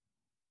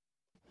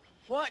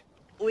What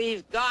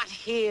we've got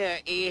here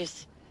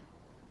is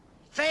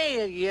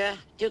failure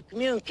to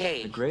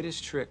communicate. The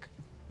greatest trick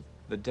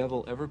the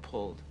devil ever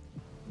pulled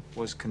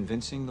was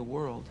convincing the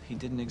world he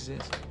didn't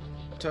exist.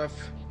 Tough,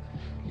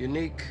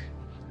 unique,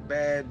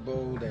 bad,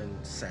 bold,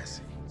 and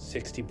sassy.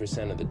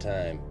 60% of the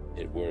time,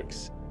 it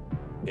works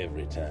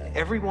every time.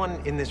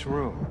 Everyone in this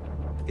room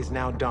is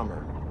now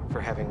dumber for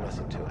having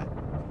listened to it.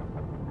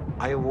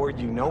 I award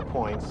you no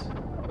points,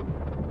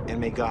 and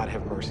may God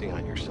have mercy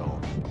on your soul.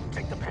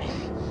 Take the pain.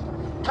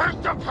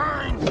 Take the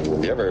pain!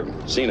 You ever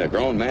seen a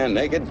grown man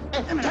naked?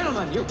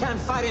 Gentlemen, you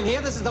can't fight in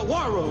here. This is the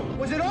war room.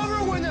 Was it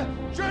over when the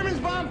Germans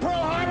bombed Pearl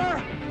Harbor?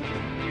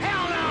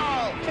 Hell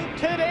no!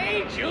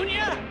 Today,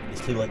 Junior?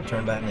 It's too late to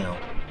turn back now.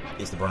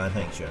 It's the Bryan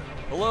Hanks Show.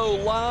 Hello,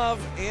 live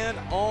and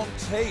on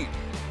tape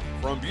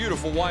from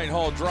beautiful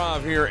Whitehall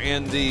Drive here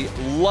in the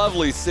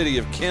lovely city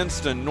of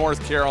Kinston,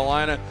 North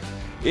Carolina.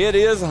 It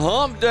is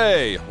Hump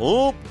Day.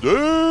 Hump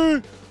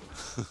Day!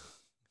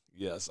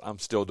 Yes, I'm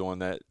still doing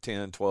that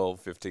 10, 12,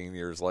 15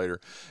 years later.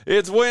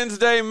 It's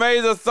Wednesday, May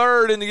the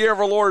 3rd in the year of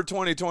our Lord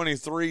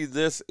 2023.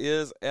 This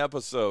is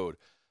episode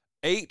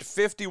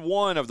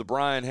 851 of the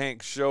Bryan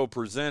Hanks Show,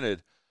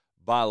 presented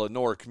by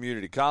Lenoir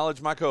Community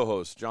College. My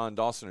co-hosts, John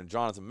Dawson and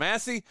Jonathan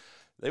Massey,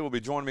 they will be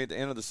joining me at the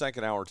end of the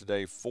second hour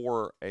today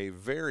for a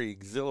very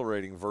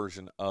exhilarating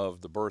version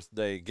of the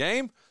birthday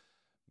game.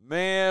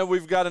 Man,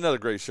 we've got another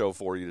great show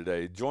for you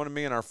today. Joining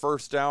me in our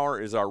first hour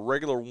is our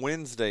regular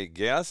Wednesday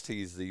guest.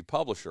 He's the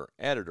publisher,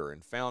 editor,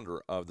 and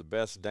founder of the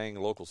best dang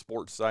local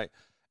sports site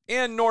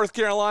in North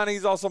Carolina.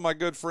 He's also my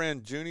good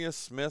friend, Junious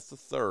Smith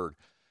III.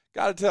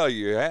 Got to tell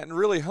you, I hadn't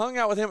really hung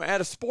out with him at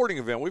a sporting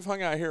event. We've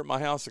hung out here at my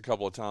house a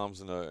couple of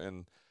times,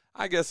 in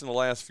I guess in the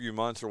last few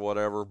months or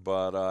whatever,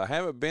 but I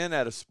haven't been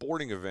at a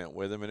sporting event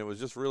with him, and it was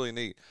just really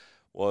neat.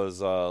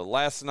 Was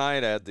last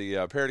night at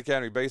the Parrott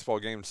Academy baseball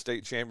game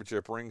state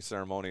championship ring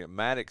ceremony at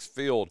Maddox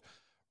Field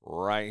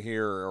right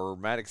here, or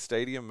Maddox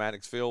Stadium,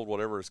 Maddox Field,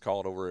 whatever it's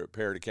called over at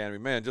Parrott Academy.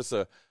 Man, just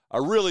a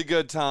really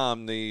good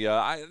time.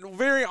 I'm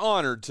very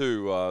honored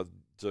to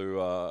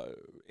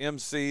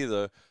MC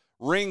the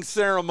ring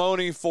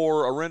ceremony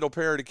for Arundel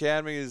Parrott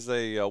Academy as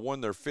they won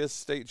their 5th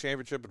state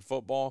championship in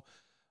football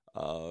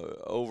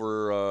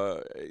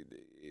over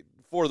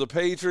for the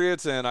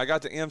Patriots, and I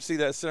got to MC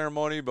that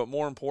ceremony, but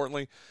more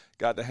importantly,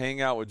 got to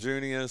hang out with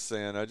Junious,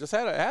 and just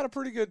had a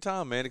pretty good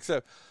time, man.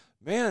 Except,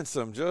 man,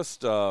 some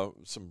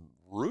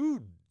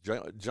rude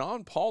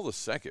John Paul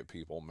II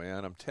people,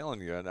 man. I'm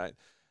telling you, and I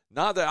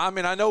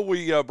know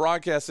we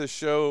broadcast this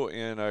show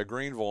in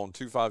Greenville on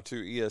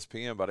 252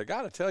 ESPN, but I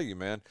got to tell you,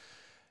 man,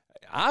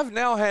 I've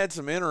now had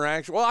some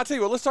interaction. Well, I'll tell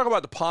you what, let's talk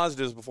about the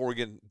positives before we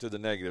get into the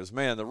negatives.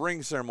 Man, the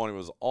ring ceremony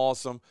was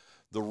awesome.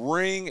 The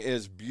ring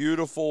is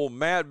beautiful.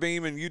 Matt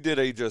Beeman, you did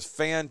a just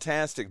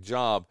fantastic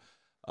job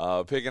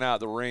picking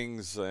out the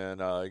rings and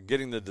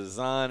getting the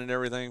design and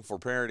everything for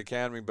Parrott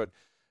Academy. But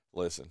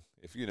listen,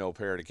 if you know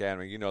Parrott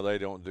Academy, you know they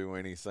don't do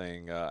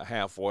anything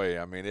halfway.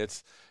 I mean,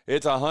 it's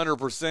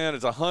 100%,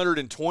 it's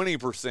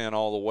 120%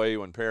 all the way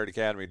when Parrott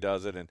Academy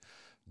does it. And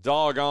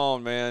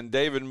doggone, man,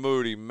 David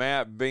Moody,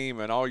 Matt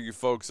Beeman, all you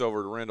folks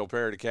over at Arundel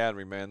Parrott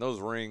Academy, man, those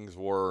rings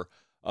were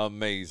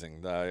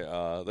amazing.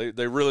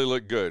 They really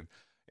look good.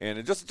 And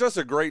it just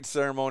a great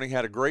ceremony.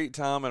 Had a great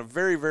time, and I'm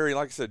very, very,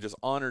 like I said, just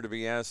honored to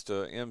be asked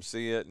to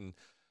MC it and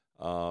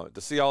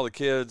to see all the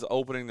kids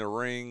opening their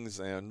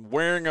rings and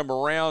wearing them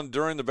around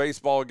during the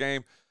baseball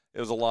game. It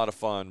was a lot of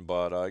fun,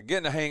 but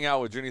getting to hang out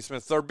with Junious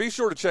Smith III. Be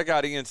sure to check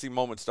out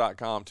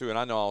ENCMoments.com, too, and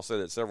I know I'll say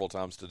that several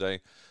times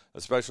today,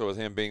 especially with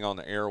him being on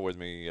the air with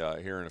me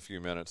here in a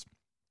few minutes.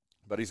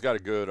 But he's got a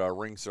good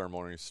ring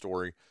ceremony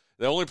story.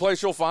 The only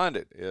place you'll find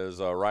it is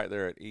right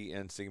there at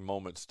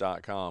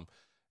ENCMoments.com.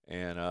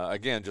 And,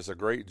 again, just a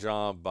great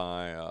job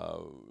by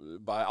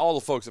all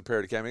the folks at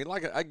Parrott Academy.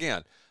 Like,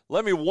 again,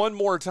 let me one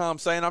more time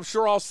say, and I'm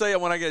sure I'll say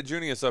it when I get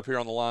Junious up here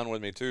on the line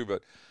with me too,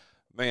 but,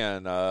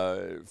 man,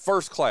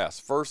 first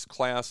class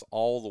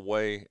all the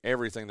way,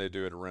 everything they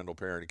do at Arundel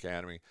Parrott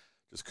Academy.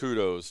 Just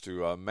kudos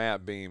to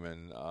Matt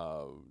Beeman,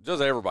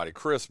 just everybody,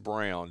 Chris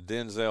Brown,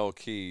 Denzel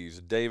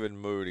Keys, David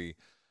Moody,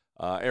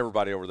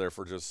 everybody over there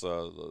for just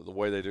the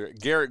way they do it.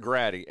 Garrett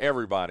Grady,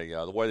 everybody,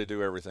 the way they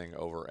do everything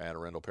over at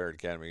Arundel Parrott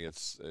Academy.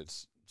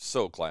 It's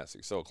so classy,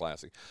 so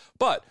classy.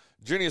 But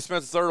Junious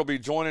Smith III will be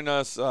joining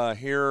us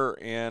here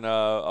in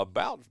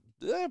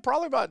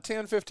probably about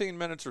 10, 15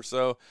 minutes or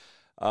so.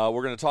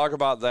 We're going to talk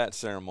about that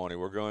ceremony.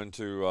 We're going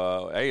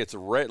to, it's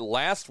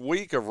last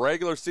week of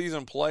regular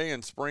season play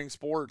in spring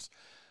sports.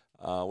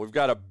 We've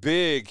got a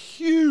big,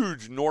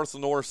 huge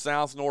North-North,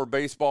 South-North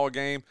baseball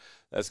game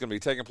that's going to be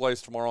taking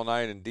place tomorrow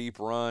night in Deep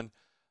Run.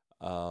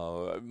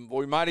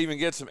 We might even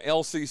get some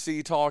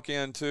LCC talk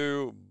in,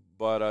 too.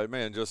 But,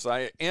 man, just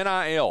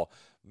NIL.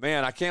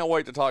 Man, I can't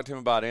wait to talk to him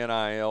about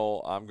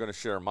NIL. I'm going to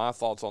share my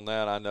thoughts on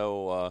that. I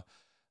know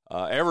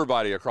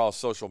everybody across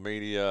social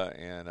media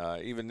and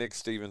even Nick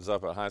Stevens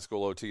up at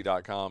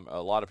highschoolot.com,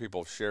 a lot of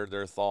people have shared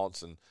their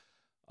thoughts. And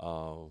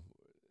I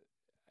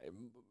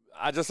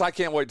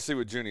can't wait to see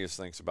what Junious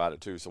thinks about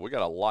it, too. So we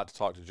got a lot to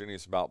talk to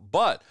Junious about.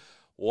 But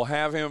We'll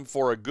have him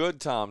for a good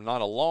time,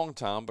 not a long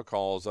time,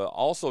 because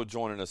also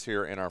joining us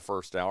here in our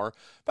first hour,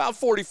 about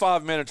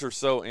 45 minutes or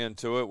so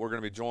into it, we're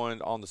going to be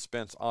joined on the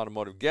Spence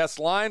Automotive guest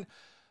line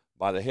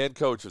by the head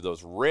coach of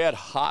those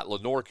red-hot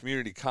Lenoir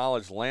Community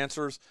College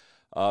Lancers,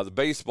 the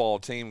baseball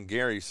team,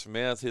 Gary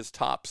Smith, his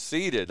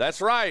top-seeded.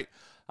 That's right.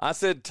 I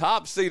said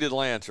top-seeded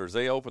Lancers.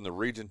 They open the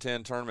Region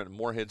 10 tournament in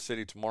Morehead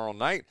City tomorrow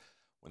night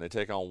when they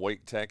take on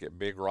Wake Tech at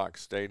Big Rock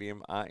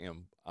Stadium. I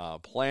am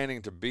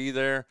planning to be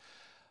there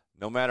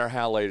no matter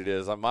how late it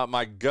is.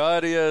 My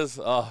gut is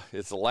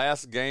it's the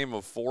last game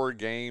of 4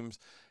 games,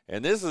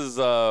 and this is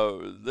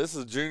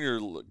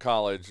junior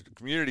college,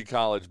 community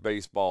college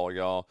baseball,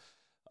 y'all.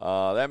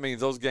 That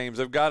means those games,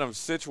 they've got them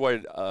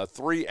situated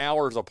 3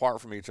 hours apart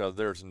from each other.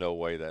 There's no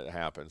way that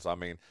happens. I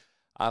mean,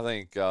 I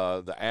think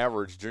the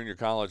average junior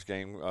college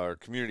game or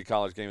community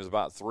college game is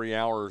about 3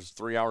 hours,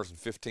 3 hours and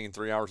 15,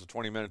 3 hours and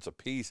 20 minutes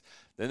apiece.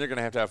 Then they're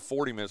going to have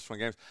 40 minutes between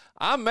games.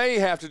 I may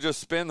have to just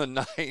spend the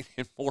night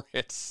in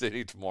Morehead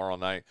City tomorrow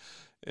night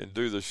and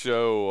do the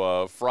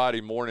show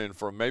Friday morning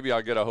from maybe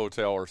I'll get a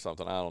hotel or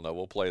something. I don't know.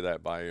 We'll play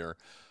that by ear.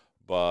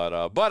 But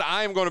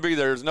I am going to be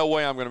there. There's no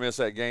way I'm going to miss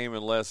that game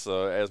unless,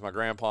 as my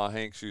grandpa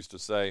Hanks used to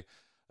say,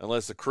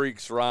 unless the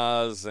creeks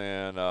rise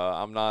and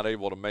I'm not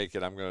able to make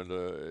it. I'm going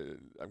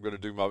to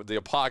do the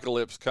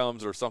apocalypse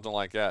comes or something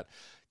like that.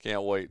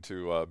 Can't wait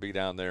to be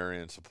down there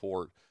and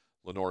support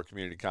Lenoir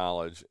Community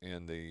College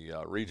in the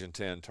Region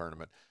 10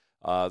 tournament.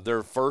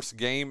 Their first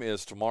game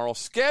is tomorrow,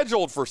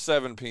 scheduled for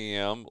 7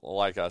 p.m.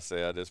 Like I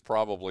said, it's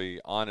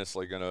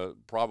honestly going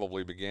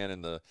to begin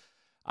in the.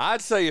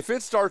 I'd say if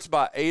it starts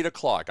by 8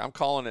 o'clock, I'm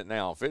calling it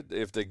now.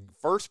 If the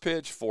first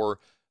pitch for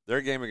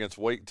their game against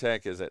Wake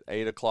Tech is at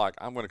 8 o'clock,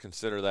 I'm going to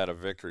consider that a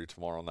victory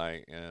tomorrow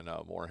night in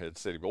Morehead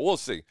City. But we'll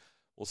see.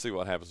 We'll see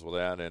what happens with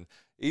that. And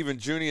even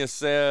Junious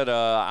said,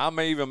 I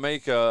may even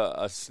make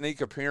a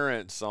sneak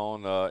appearance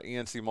on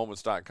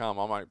ENCMoments.com.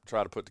 I might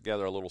try to put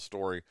together a little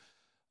story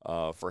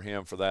for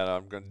him for that.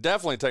 I'm going to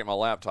definitely take my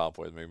laptop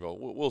with me, but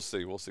we'll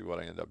see. We'll see what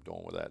I end up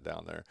doing with that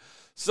down there.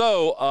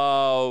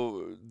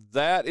 So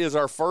that is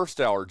our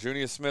first hour.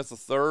 Junious Smith the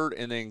third,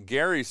 and then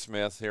Gary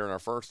Smith here in our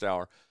first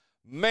hour.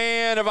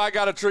 Man, have I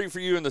got a treat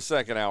for you in the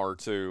second hour,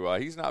 too.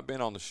 He's not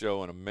been on the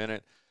show in a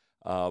minute,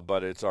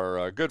 but it's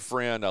our good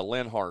friend,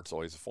 Lynn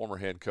Hartzell. He's a former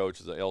head coach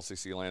of the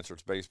LCC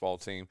Lancers baseball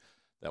team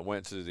that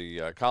went to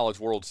the College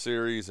World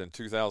Series in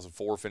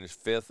 2004,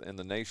 finished 5th in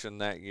the nation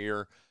that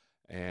year.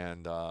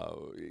 And,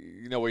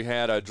 we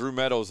had Drew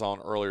Meadows on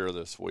earlier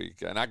this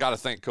week, and I got to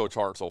thank Coach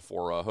Hartzell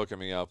for hooking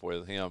me up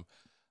with him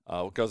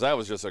because that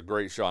was just a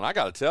great show. And I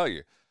got to tell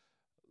you,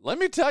 let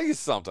me tell you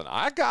something.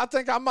 I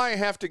think I might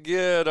have to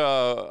get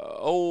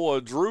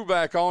Drew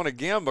back on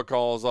again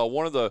because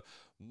one of the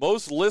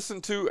most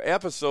listened to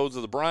episodes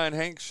of the Bryan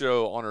Hanks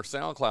Show on our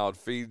SoundCloud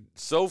feed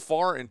so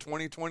far in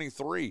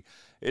 2023,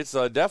 it's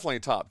definitely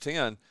top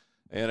 10.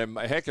 And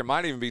it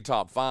might even be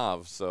top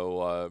 5.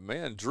 So,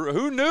 man, Drew,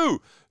 who knew?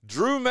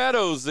 Drew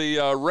Meadows,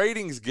 the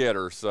ratings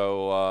getter.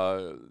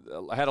 So,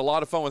 I had a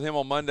lot of fun with him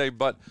on Monday.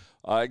 But,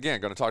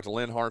 again, going to talk to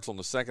Lynn Hartzell in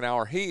the second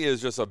hour. He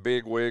is just a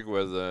big wig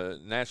with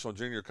the National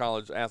Junior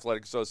College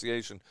Athletic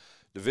Association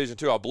Division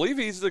II. I believe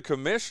he's the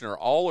commissioner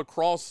all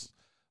across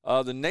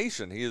the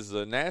nation. He is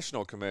the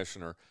national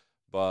commissioner.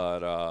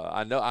 But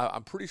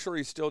I'm pretty sure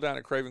he's still down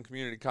at Craven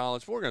Community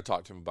College. We're going to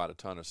talk to him about a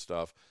ton of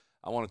stuff.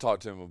 I want to talk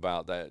to him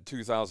about that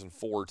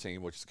 2004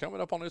 team, which is coming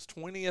up on its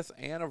 20th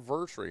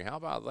anniversary. How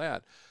about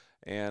that?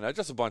 And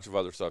just a bunch of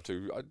other stuff,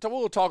 too.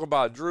 We'll talk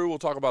about Drew. We'll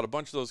talk about a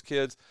bunch of those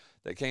kids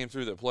that came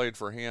through that played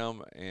for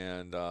him.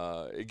 And,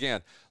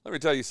 again, let me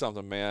tell you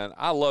something, man.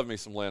 I love me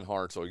some Lynn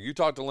Hartzell. You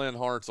talk to Lynn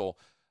Hartzell,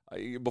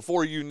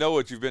 before you know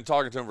it, you've been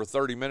talking to him for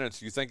 30 minutes.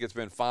 You think it's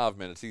been 5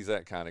 minutes. He's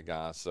that kind of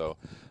guy. So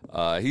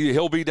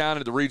he'll be down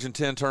at the Region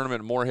 10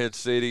 tournament in Morehead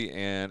City.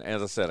 And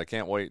as I said, I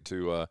can't wait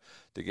to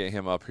get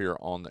him up here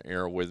on the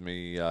air with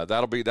me.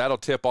 That'll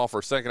tip off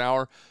our second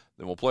hour.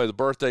 Then we'll play the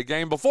birthday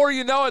game. Before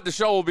you know it, the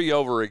show will be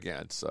over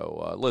again.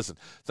 So listen,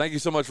 thank you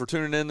so much for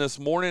tuning in this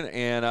morning.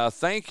 And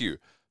thank you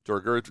to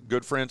our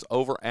good friends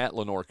over at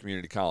Lenoir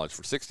Community College.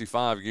 For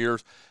 65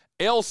 years,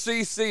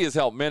 LCC has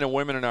helped men and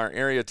women in our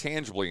area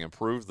tangibly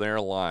improve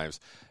their lives.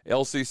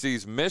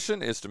 LCC's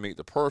mission is to meet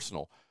the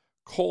personal,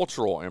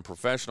 cultural, and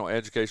professional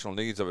educational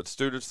needs of its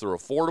students through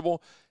affordable,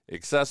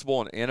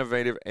 accessible, and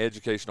innovative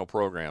educational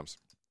programs.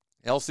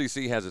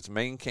 LCC has its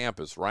main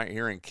campus right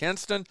here in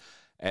Kinston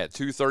at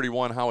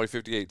 231 Highway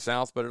 58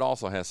 South, but it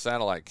also has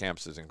satellite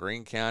campuses in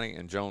Greene County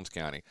and Jones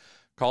County.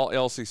 Call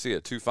LCC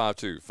at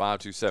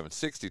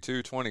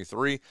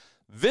 252-527-6223.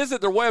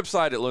 Visit their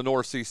website at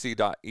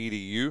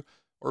lenoircc.edu.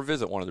 Or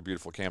visit one of the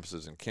beautiful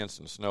campuses in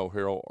Kinston, Snow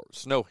Hill,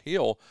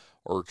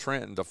 or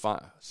Trenton to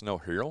find Snow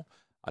Hill.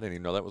 I didn't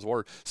even know that was a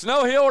word.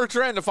 Snow Hill or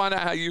Trenton to find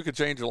out how you could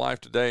change your life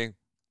today.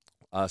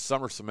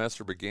 Summer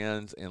semester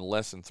begins in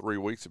less than 3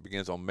 weeks. It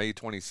begins on May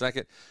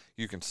 22nd.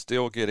 You can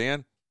still get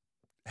in.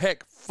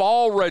 Heck,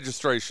 fall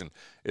registration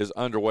is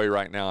underway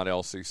right now at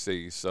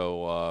LCC.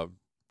 So,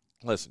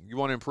 listen, you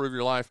want to improve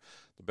your life?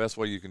 the best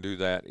way you can do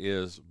that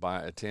is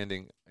by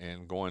attending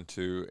and going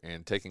to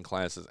and taking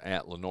classes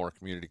at Lenoir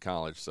Community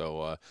College.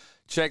 So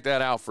check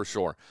that out for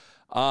sure.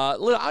 You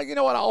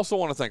know what? I also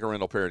want to thank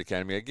Arundel Parrott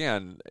Academy.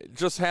 Again,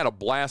 just had a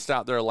blast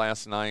out there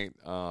last night.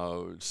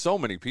 So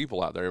many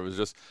people out there. It was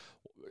just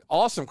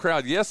awesome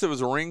crowd. Yes, it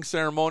was a ring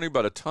ceremony,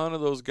 but a ton of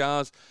those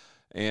guys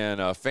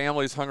and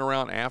families hung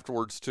around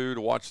afterwards, too,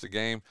 to watch the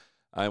game.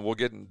 And we'll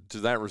get into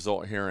that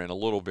result here in a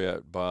little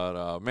bit.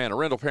 But, man,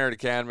 Arundel Parrott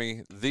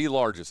Academy, the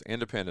largest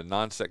independent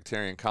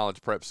non-sectarian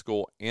college prep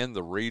school in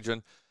the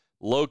region,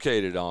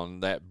 located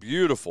on that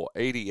beautiful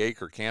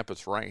 80-acre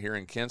campus right here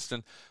in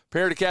Kinston.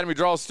 Parrott Academy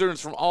draws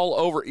students from all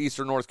over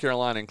eastern North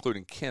Carolina,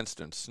 including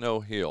Kinston, Snow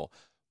Hill,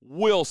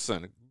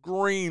 Wilson,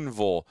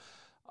 Greenville.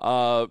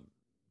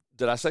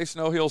 Did I say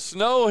Snow Hill?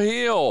 Snow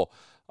Hill.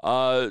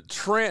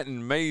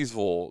 Trenton,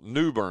 Maysville,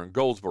 New Bern,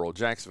 Goldsboro,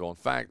 Jacksonville. In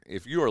fact,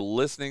 if you are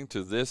listening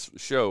to this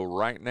show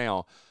right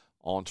now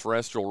on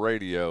terrestrial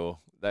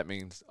radio, that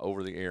means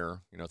over the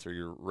air, through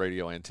your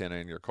radio antenna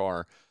in your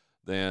car,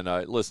 then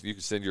listen, you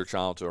can send your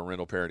child to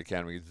Arundel Parrott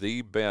Academy,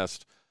 the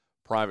best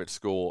private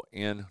school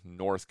in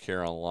North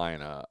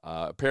Carolina.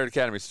 Parrott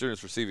Academy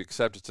students receive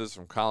acceptances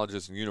from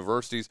colleges and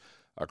universities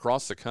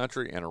across the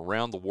country and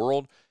around the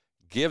world.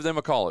 Give them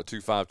a call at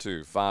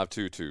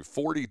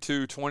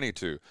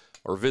 252-522-4222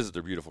 or visit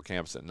their beautiful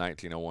campus at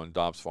 1901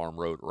 Dobbs Farm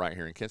Road right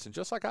here in Kinston,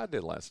 just like I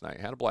did last night.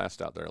 Had a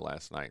blast out there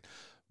last night.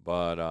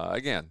 But,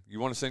 again, you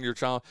want to send your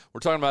child. We're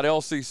talking about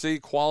LCC,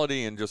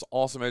 quality, and just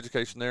awesome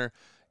education there.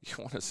 You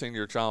want to send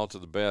your child to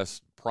the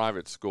best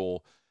private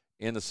school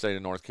in the state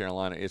of North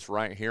Carolina. It's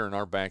right here in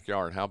our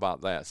backyard. How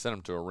about that? Send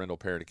them to Arundel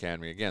Parrott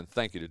Academy. Again,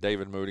 thank you to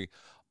David Moody,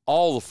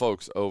 all the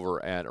folks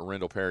over at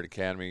Arundel Parrott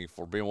Academy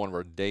for being one of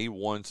our day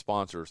one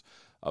sponsors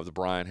of the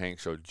Bryan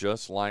Hanks Show,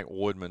 just like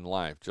Woodman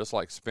Life, just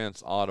like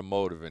Spence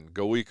Automotive and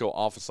GoEco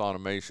Office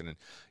Automation and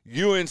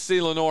UNC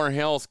Lenoir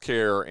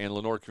Healthcare and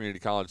Lenoir Community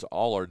College,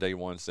 all our day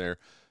ones there.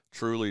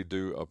 Truly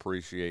do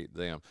appreciate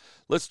them.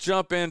 Let's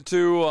jump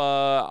into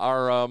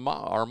our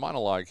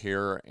monologue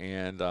here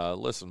and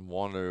listen.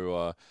 Want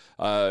to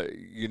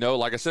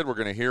like I said, we're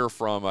going to hear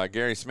from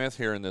Gary Smith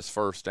here in this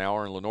first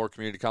hour in Lenoir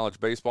Community College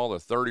baseball. They're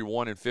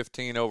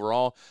 31-15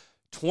 overall,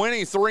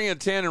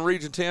 23-10 in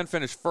Region 10.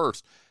 Finished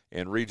first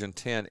in Region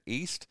 10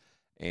 East,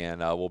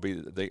 and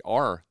they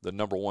are the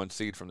number one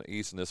seed from the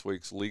East in this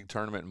week's league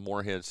tournament in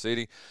Morehead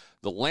City.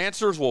 The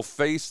Lancers will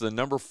face the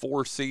number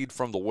 4 seed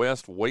from the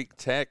West, Wake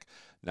Tech.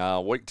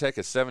 Now, Wake Tech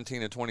is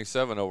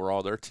 17-27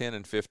 overall. They're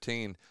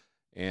 10-15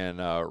 in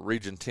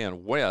Region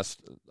 10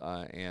 West,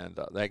 and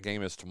that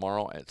game is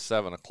tomorrow at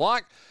 7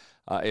 o'clock.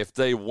 If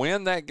they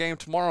win that game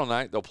tomorrow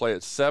night, they'll play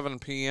at 7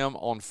 p.m.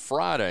 on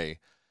Friday.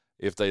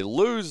 If they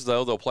lose,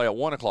 though, they'll play at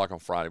 1 o'clock on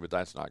Friday, but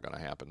that's not going to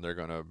happen. They're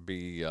going to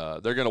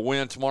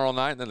win tomorrow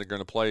night, and then they're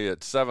going to play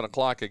at 7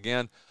 o'clock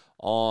again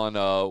on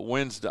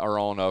Wednesday or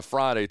on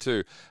Friday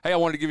too. Hey, I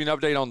wanted to give you an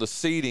update on the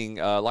seeding.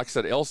 Like I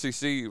said,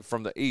 LCC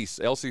from the East.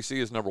 LCC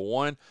is number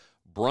 1.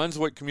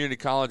 Brunswick Community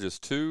College is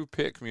 2.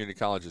 Pitt Community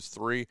College is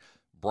 3.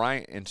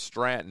 Bryant and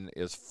Stratton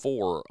is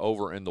 4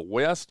 over in the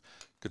West.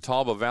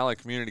 Catawba Valley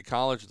Community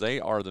College, they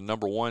are the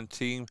number 1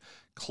 team.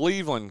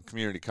 Cleveland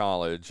Community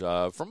College,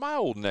 from my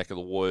old neck of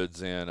the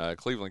woods in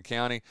Cleveland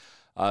County,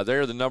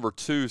 they're the number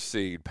 2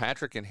 seed.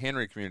 Patrick and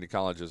Henry Community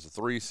College is the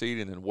 3 seed.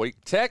 And then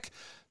Wake Tech,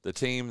 the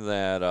team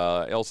that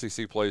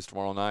LCC plays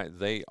tomorrow night,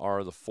 they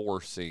are the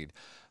 4 seed.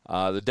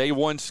 The day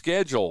 1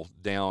 schedule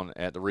down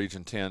at the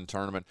Region 10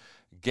 tournament.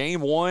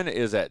 Game 1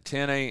 is at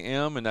 10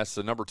 a.m., and that's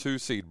the number 2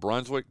 seed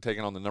Brunswick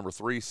taking on the number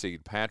 3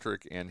 seed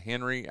Patrick and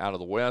Henry out of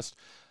the West.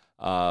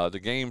 The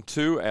game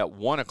 2 at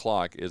 1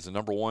 o'clock is the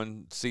number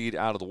 1 seed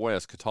out of the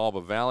West,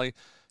 Catawba Valley,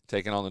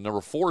 taking on the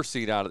number 4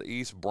 seed out of the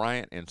East,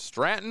 Bryant and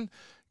Stratton.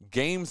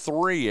 Game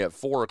 3 at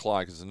 4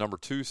 o'clock is the number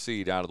 2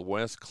 seed out of the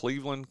West,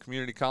 Cleveland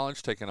Community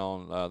College, taking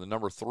on the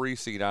number 3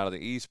 seed out of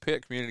the East,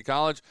 Pitt Community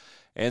College.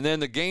 And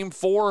then the game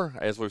 4,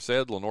 as we've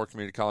said, Lenoir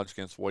Community College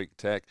against Wake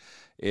Tech.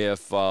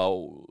 If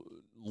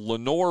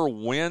Lenoir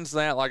wins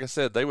that, like I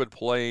said, they would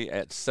play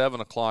at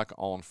 7 o'clock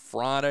on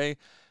Friday,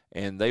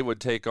 and they would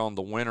take on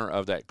the winner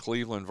of that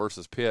Cleveland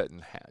versus Pitt.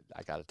 And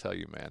I got to tell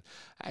you, man,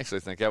 I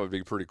actually think that would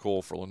be pretty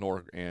cool for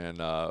Lenoir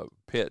and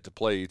Pitt to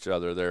play each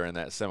other there in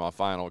that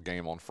semifinal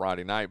game on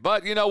Friday night.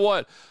 But you know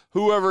what?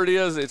 Whoever it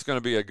is, it's going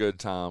to be a good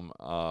time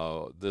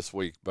this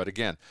week. But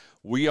again,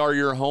 we are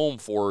your home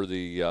for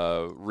the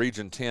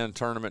Region 10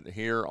 tournament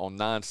here on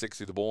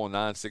 960 The Bull and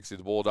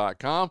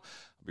 960thebull.com.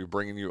 I'll be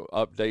bringing you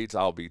updates.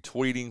 I'll be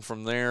tweeting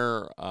from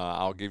there.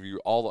 I'll give you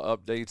all the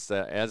updates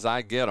that as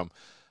I get them.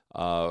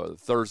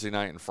 Thursday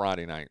night and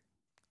Friday night.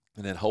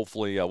 And then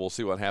hopefully we'll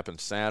see what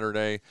happens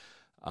Saturday.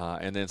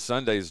 And then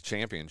Sunday's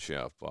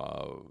championship.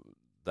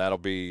 That'll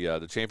be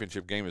the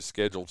championship game is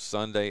scheduled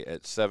Sunday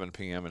at 7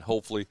 p.m. And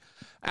hopefully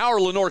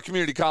our Lenoir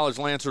Community College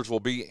Lancers will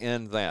be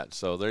in that.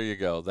 So there you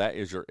go. That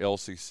is your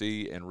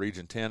LCC and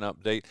Region 10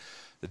 update.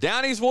 The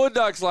Down East Wood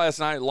Ducks last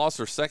night lost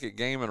their second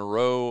game in a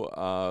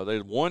row.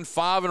 They'd won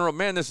 5 in a row.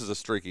 Man, this is a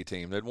streaky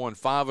team. They'd won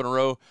 5 in a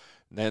row.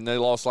 And then they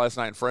lost last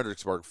night in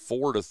Fredericksburg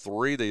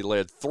 4-3. They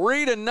led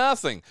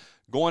 3-0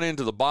 going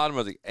into the bottom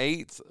of the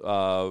 8th.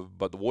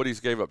 But the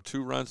Woodies gave up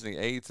 2 runs in the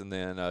 8th and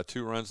then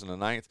 2 runs in the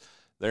 9th.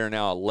 They are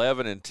now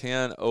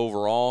 11-10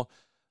 overall.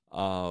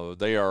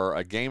 They are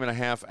a game and a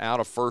half out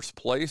of first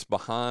place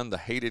behind the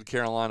hated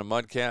Carolina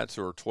Mudcats,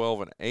 who are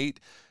 12-8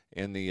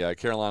 in the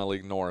Carolina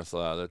League North.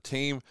 The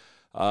team,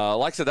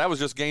 like I said, that was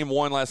just game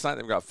 1 last night.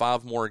 They've got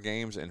 5 more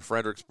games in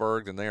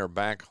Fredericksburg, and they are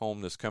back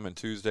home this coming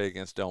Tuesday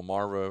against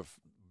Delmarva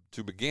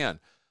to begin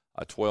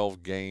a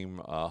 12-game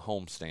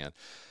homestand.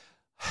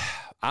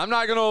 I'm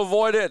not going to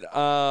avoid it.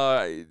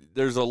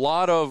 There's a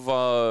lot of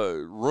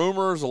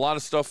rumors, a lot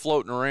of stuff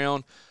floating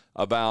around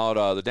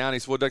about the Down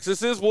East Wood Ducks.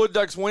 This is Wood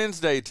Ducks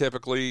Wednesday,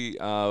 typically.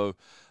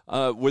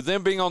 With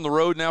them being on the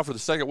road now for the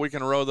second week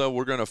in a row, though,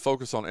 we're going to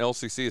focus on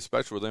LCC,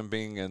 especially with them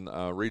being in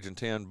Region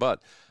 10.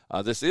 But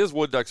this is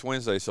Wood Ducks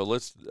Wednesday, so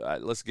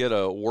let's get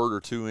a word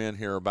or two in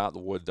here about the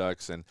Wood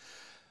Ducks. And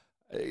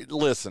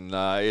listen,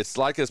 it's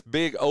like this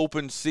big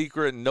open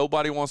secret, and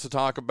nobody wants to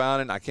talk about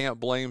it. And I can't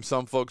blame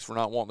some folks for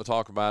not wanting to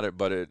talk about it,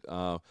 but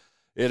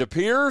it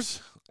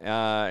appears,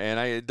 and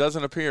it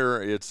doesn't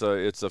appear. It's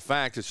a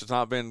fact. It's just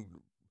not been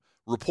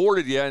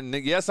reported yet. And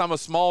yes, I'm a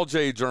small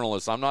J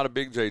journalist. I'm not a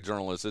big J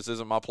journalist. This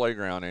isn't my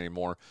playground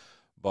anymore.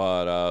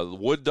 But the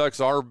Wood Ducks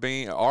are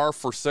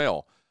for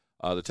sale.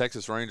 The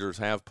Texas Rangers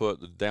have put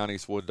the Down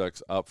East Wood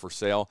Ducks up for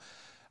sale.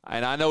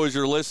 And I know as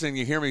you're listening,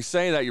 you hear me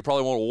say that, you're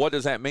probably wondering, what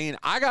does that mean?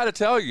 I got to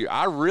tell you,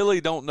 I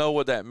really don't know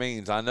what that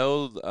means. I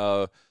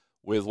know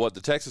with what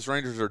the Texas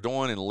Rangers are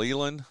doing in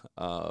Leland,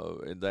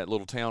 in that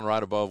little town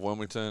right above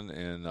Wilmington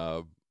in,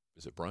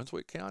 is it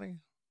Brunswick County?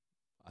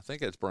 I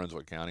think it's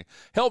Brunswick County.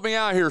 Help me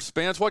out here,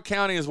 Spence. What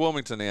county is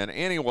Wilmington in?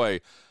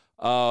 Anyway,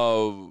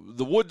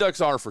 the Wood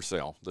Ducks are for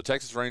sale. The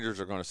Texas Rangers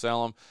are going to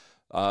sell them.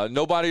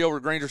 Nobody over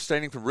at Granger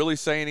Stadium can really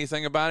say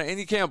anything about it, and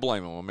you can't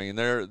blame them. I mean,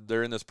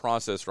 they're in this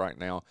process right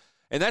now,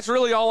 and that's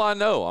really all I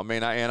know. I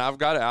mean,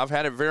 I've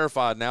had it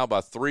verified now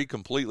by 3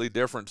 completely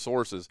different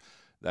sources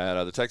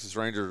that the Texas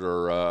Rangers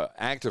are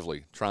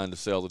actively trying to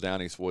sell the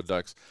Down East Wood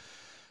Ducks.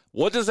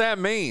 What does that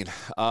mean?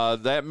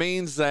 That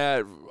means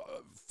that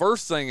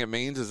first thing it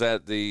means is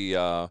that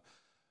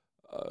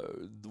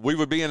we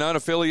would be an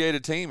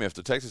unaffiliated team. If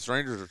the Texas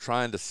Rangers are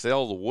trying to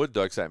sell the Wood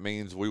Ducks, that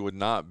means we would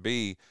not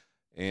be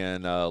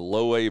in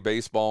low A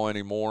baseball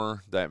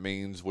anymore. That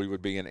means we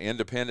would be an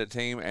independent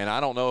team, and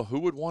I don't know who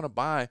would want to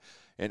buy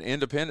an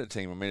independent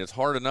team. I mean, it's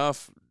hard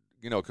enough,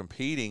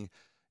 competing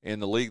in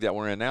the league that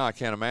we're in now. I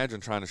can't imagine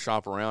trying to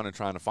shop around and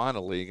trying to find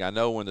a league. I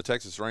know when the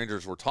Texas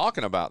Rangers were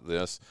talking about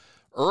this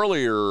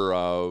earlier,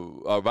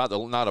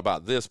 not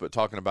about this, but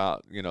talking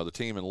about, the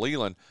team in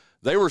Leland,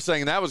 they were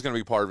saying that was going to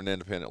be part of an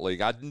independent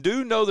league. I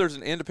do know there's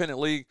an independent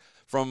league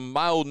from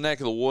my old neck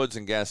of the woods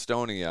in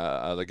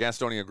Gastonia, the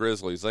Gastonia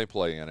Grizzlies. They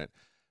play in it.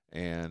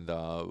 And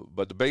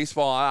but the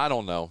baseball, I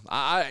don't know.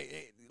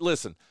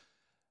 Listen,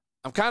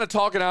 I'm kind of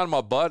talking out of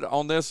my butt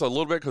on this a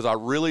little bit because I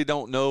really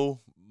don't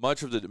know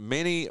much of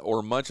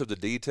the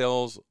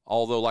details,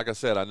 although, like I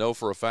said, I know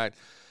for a fact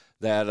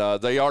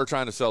that they are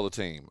trying to sell the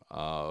team.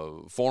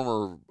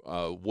 Former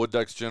Wood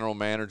Ducks general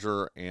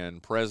manager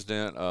and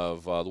president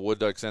of the Wood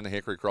Ducks and the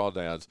Hickory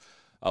Crawdads,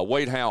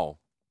 Wade Howell,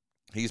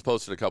 he's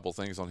posted a couple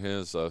things on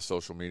his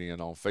social media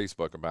and on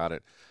Facebook about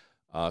it.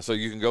 So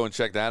you can go and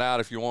check that out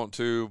if you want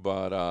to.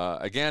 But,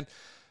 again,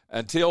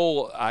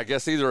 until I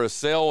guess either a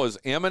sale is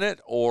imminent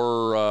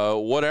or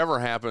whatever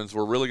happens,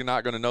 we're really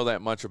not going to know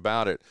that much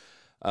about it.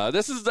 I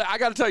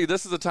got to tell you,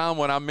 this is the time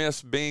when I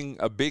miss being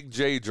a big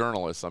J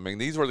journalist. I mean,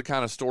 these were the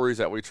kind of stories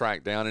that we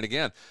tracked down. And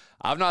again,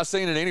 I've not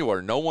seen it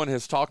anywhere. No one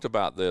has talked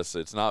about this.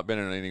 It's not been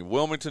in any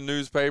Wilmington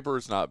newspaper.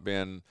 It's not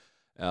been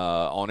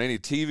on any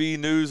TV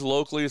news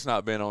locally. It's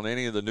not been on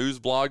any of the news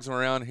blogs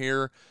around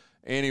here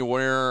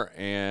anywhere.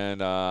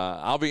 And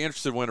I'll be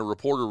interested when a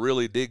reporter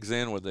really digs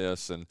in with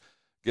this and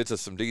gets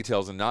us some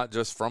details, and not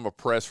just from a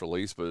press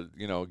release, but,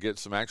 get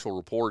some actual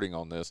reporting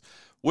on this.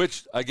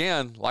 Which,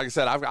 again, like I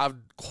said, I've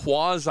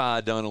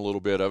quasi done a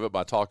little bit of it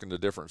by talking to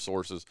different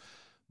sources.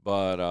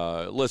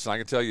 But, listen, I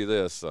can tell you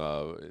this.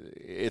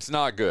 It's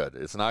not good.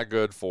 It's not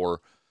good for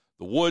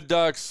the Wood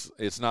Ducks.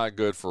 It's not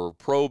good for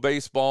pro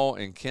baseball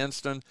in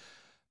Kinston.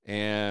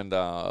 And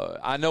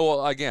I know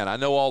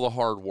all the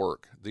hard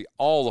work,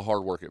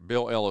 that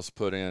Bill Ellis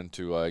put in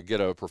to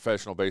get a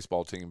professional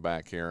baseball team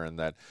back here, and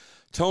that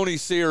Tony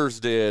Sears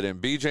did, and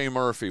B.J.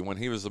 Murphy when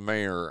he was the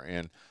mayor,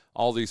 and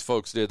all these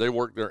folks did. They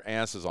worked their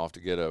asses off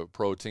to get a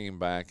pro team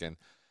back, and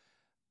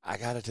I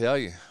got to tell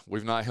you,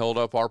 we've not held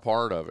up our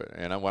part of it.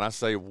 And when I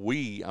say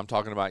we, I'm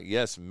talking about,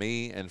 yes,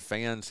 me and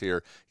fans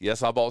here.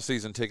 Yes, I bought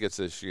season tickets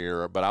this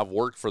year, but I've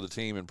worked for the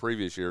team in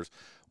previous years.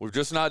 We've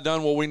just not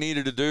done what we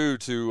needed to do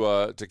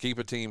to keep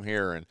a team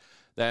here, and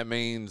that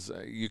means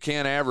you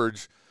can't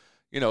average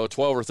 12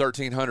 or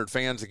 1,300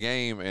 fans a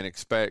game and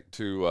expect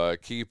to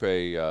keep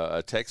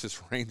a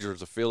Texas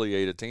Rangers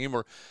affiliated team,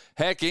 or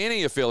heck,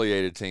 any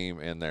affiliated team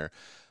in there.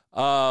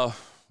 I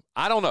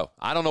don't know.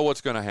 I don't know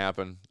what's going to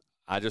happen.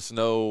 I just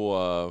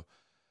know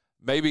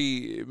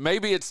maybe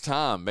it's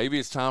time. Maybe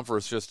it's time for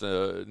us just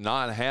to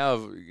not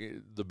have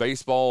the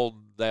baseball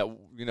that,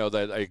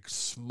 that a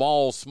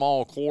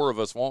small core of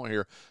us want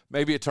here.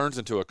 Maybe it turns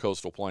into a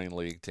Coastal Plain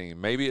League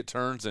team. Maybe it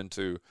turns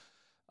into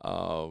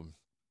an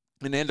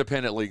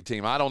independent league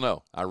team. I don't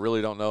know. I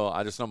really don't know.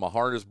 I just know my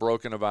heart is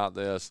broken about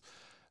this.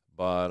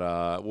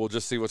 But we'll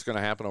just see what's going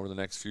to happen over the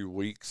next few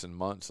weeks and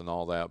months and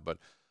all that. But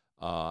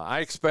I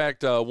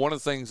expect one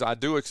of the things I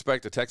do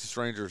expect the Texas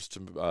Rangers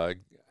to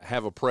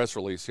have a press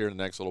release here in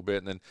the next little bit,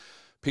 and then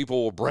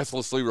people will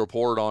breathlessly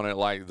report on it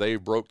like they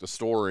broke the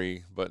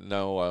story. But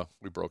no,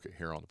 we broke it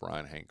here on the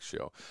Bryan Hanks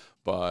Show.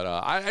 But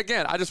I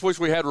just wish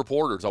we had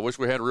reporters. I wish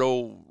we had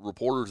real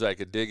reporters that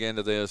could dig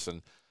into this,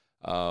 and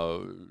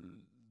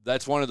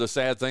that's one of the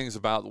sad things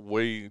about the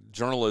way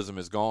journalism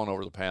has gone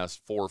over the past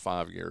 4 or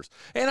 5 years.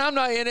 And I'm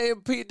not,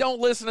 don't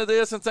listen to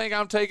this and think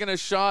I'm taking a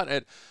shot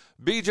at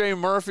BJ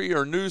Murphy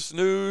or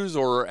News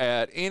or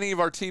at any of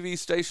our TV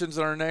stations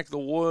in our neck of the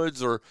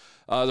woods or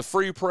the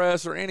Free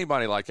Press or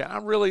anybody like that.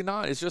 I'm really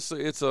not. It's just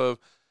the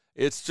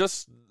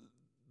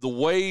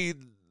way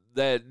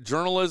that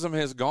journalism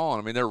has gone.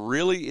 I mean, there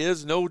really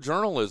is no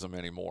journalism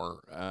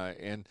anymore.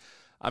 And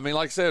I mean,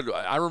 like I said,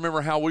 I remember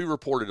how we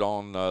reported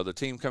on the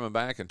team coming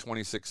back in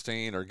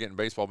 2016 or getting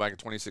baseball back in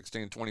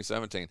 2016,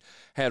 2017.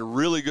 Had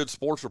really good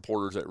sports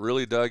reporters that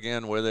really dug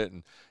in with it,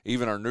 and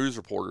even our news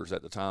reporters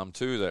at the time,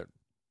 too, that,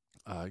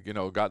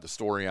 got the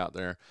story out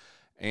there.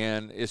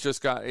 And it's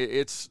just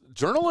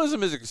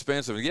journalism is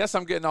expensive. Yes,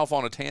 I'm getting off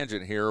on a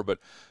tangent here, but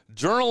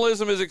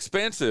journalism is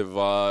expensive.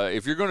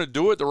 If you're going to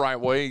do it the right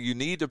way, you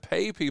need to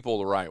pay people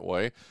the right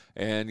way,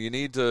 and you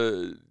need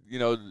to,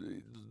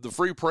 the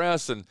Free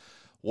Press and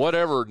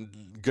whatever,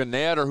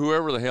 Gannett or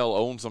whoever the hell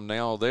owns them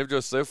now, they've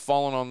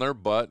fallen on their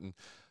butt, and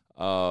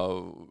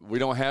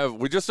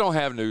we just don't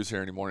have news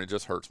here anymore, and it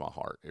just hurts my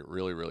heart. It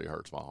really, really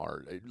hurts my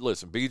heart.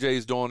 Listen,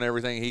 BJ's doing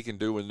everything he can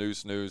do with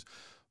news,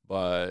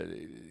 but,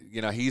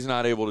 he's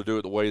not able to do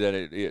it the way that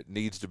it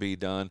needs to be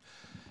done.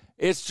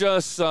 It's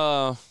just,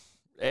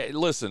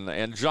 listen,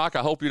 and Jacques,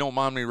 I hope you don't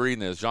mind me reading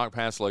this. Jacques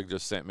Pasleg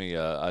just sent me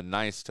a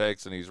nice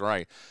text, and he's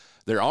right.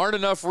 There aren't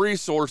enough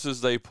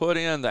resources they put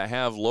in that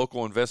have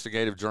local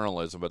investigative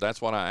journalism, but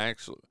that's what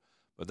actually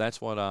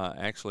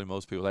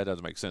most people, that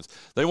doesn't make sense.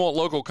 They want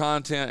local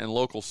content and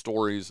local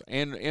stories,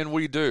 and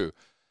we do,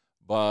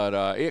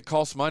 but it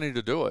costs money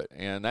to do it,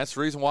 and that's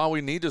the reason why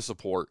we need to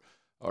support,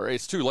 or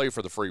it's too late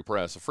for the Free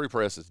Press. The Free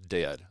Press is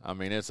dead. I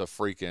mean, it's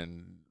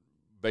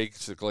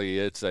basically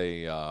it's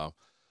a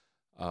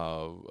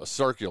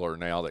circular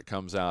now that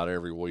comes out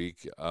every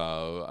week.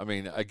 I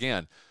mean,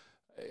 again,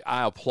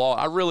 I applaud.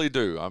 I really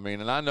do. I mean,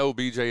 and I know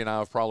BJ and I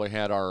have probably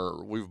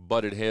we've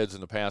butted heads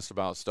in the past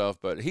about stuff,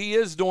 but he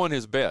is doing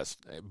his best.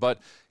 But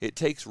it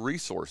takes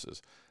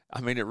resources.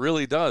 I mean, it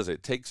really does.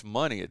 It takes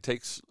money. It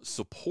takes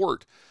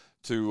support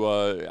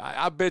to,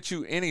 I bet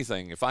you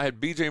anything. If I had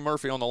BJ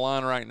Murphy on the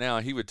line right now,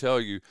 he would tell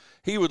you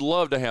he would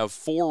love to have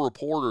 4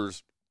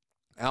 reporters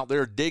out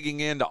there digging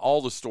into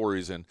all the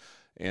stories and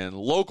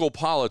local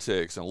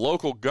politics and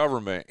local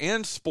government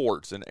and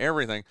sports and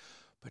everything.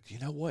 But you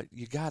know what?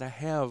 You got to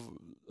have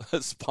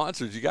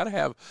sponsors. You got to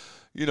have,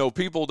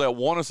 people that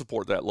want to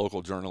support that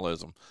local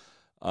journalism.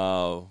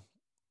 Now,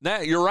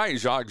 you're right,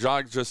 Jacques.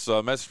 Jacques just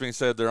messaged me and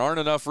said there aren't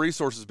enough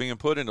resources being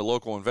put into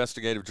local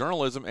investigative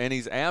journalism, and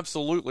he's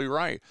absolutely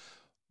right.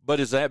 But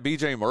is that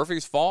B.J.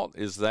 Murphy's fault?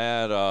 Is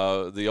that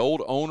the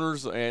old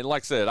owners? And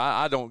like I said,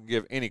 I don't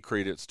give any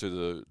credence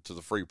to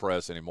the Free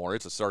Press anymore.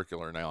 It's a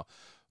circular now.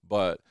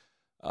 But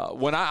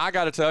when I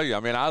got to tell you, I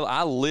mean,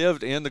 I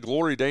lived in the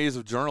glory days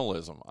of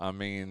journalism. I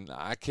mean,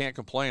 I can't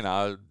complain.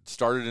 I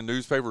started in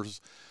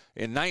newspapers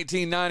in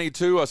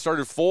 1992. I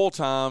started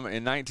full-time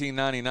in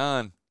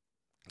 1999.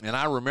 And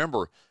I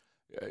remember,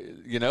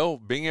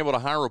 being able to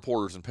hire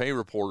reporters and pay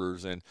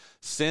reporters and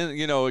send,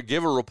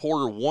 give a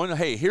reporter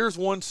hey, here's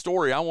one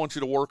story I want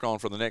you to work on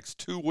for the next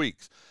 2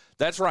 weeks.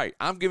 That's right.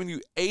 I'm giving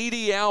you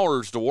 80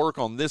 hours to work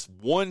on this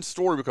one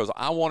story because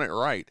I want it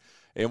right.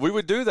 And we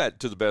would do that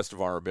to the best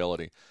of our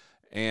ability.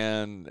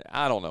 And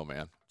I don't know,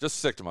 man, just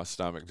sick to my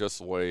stomach, just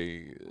the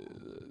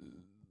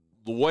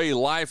way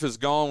life has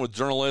gone with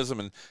journalism.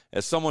 And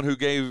as someone who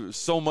gave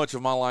so much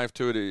of my life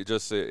to it,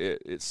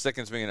 it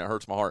sickens me and it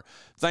hurts my heart.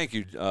 Thank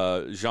you,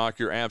 Jacques.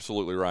 You're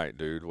absolutely right,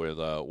 dude, with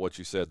what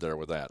you said there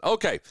with that.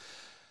 Okay.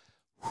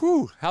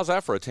 Whew, how's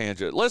that for a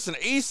tangent? Listen,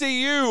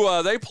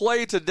 ECU, they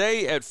play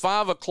today at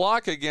 5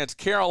 o'clock against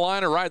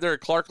Carolina right there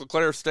at Clark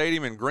LeClaire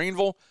Stadium in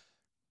Greenville.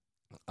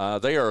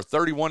 They are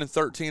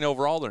 31-13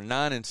 overall. They're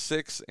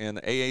 9-6 in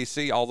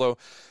AAC, although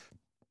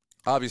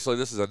obviously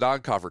this is a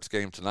non-conference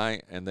game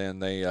tonight, and then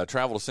they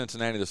travel to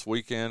Cincinnati this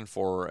weekend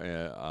for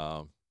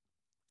a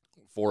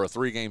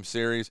 3-game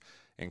series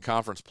in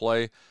conference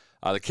play.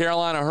 The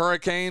Carolina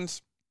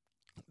Hurricanes,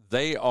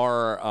 they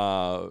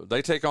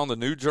take on the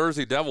New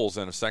Jersey Devils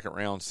in a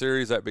second-round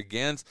series that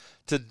begins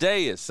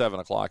today at 7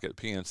 o'clock at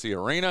PNC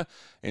Arena.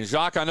 And,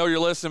 Jacques, I know you're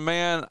listening,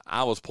 man.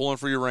 I was pulling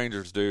for your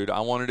Rangers, dude.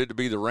 I wanted it to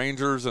be the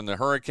Rangers and the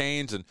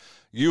Hurricanes, and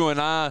you and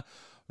I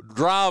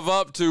drive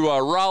up to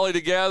Raleigh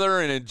together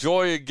and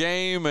enjoy a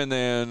game and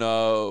then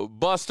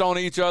bust on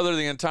each other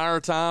the entire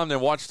time, then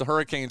watch the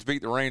Hurricanes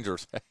beat the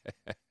Rangers.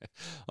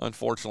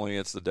 Unfortunately,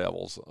 it's the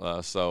Devils.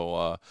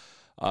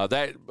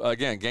 That,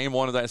 again, game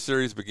one of that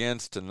series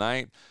begins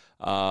tonight.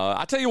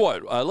 I tell you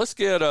what, let's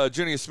get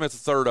Junious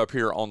Smith III up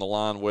here on the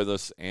line with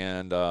us,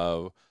 and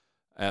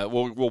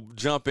we'll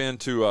jump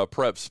into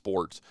prep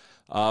sports.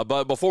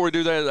 But before we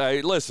do that,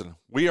 hey, listen,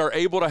 we are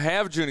able to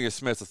have Junious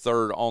Smith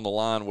III on the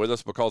line with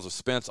us because of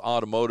Spence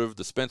Automotive.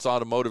 The Spence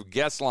Automotive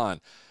guest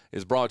line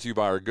is brought to you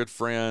by our good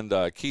friend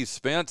Keith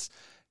Spence.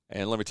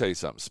 And let me tell you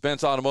something.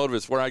 Spence Automotive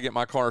is where I get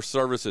my car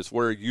serviced. It's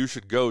where you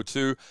should go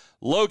to.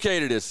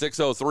 Located at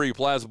 603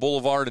 Plaza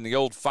Boulevard in the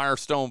old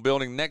Firestone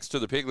building next to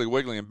the Piggly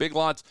Wiggly and Big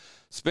Lots.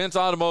 Spence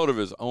Automotive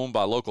is owned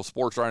by local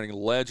sports writing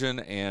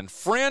legend and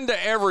friend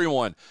to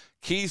everyone,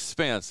 Keith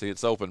Spence.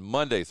 It's open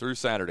Monday through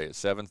Saturday at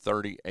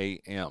 7:30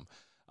 a.m.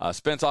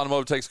 Spence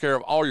Automotive takes care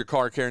of all your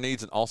car care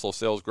needs and also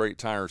sells great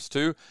tires,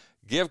 too.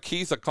 Give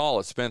Keith a call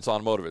at Spence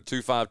Automotive at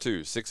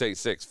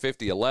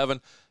 252-686-5011.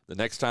 The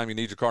next time you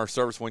need your car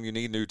serviced, when you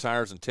need new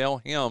tires, and tell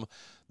him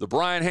the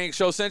Bryan Hanks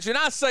Show sent you. And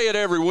I say it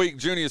every week,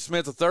 Junious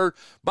Smith III.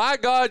 By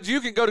God,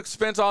 you can go to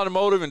Spence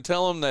Automotive and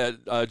tell them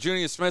that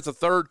Junious Smith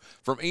III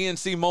from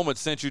ENCMoments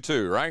sent you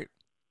too, right?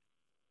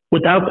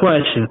 Without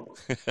question.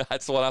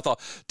 That's what I thought.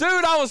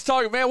 Dude, I was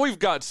talking, man, we've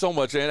got so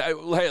much. And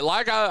hey,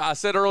 like I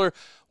said earlier,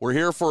 we're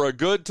here for a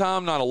good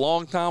time, not a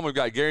long time. We've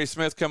got Gary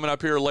Smith coming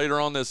up here later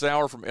on this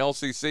hour from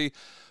LCC.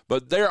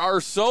 But there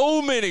are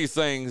so many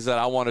things that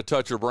I want to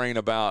touch your brain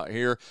about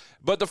here.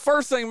 But the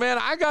first thing, man,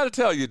 I got to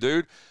tell you,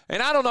 dude,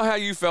 and I don't know how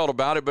you felt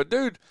about it, but,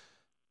 dude,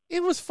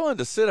 it was fun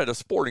to sit at a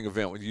sporting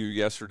event with you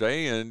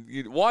yesterday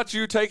and watch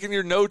you taking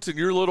your notes in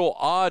your little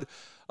odd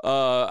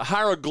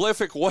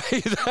hieroglyphic way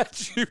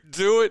that you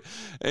do it,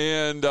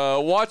 and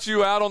watch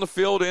you out on the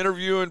field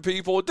interviewing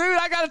people. Dude,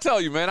 I got to tell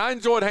you, man, I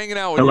enjoyed hanging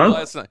out with you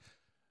last night.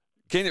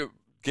 Can you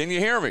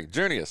hear me,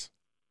 Junious?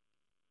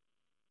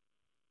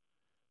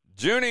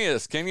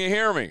 Junious, can you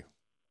hear me?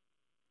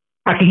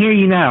 I can hear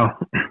you now.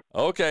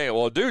 Okay,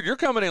 well, dude, you're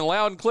coming in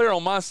loud and clear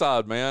on my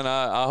side, man.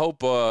 I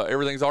hope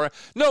everything's all right.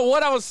 No,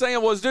 what I was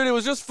saying was, dude, it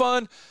was just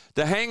fun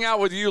to hang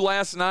out with you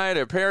last night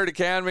at Parrott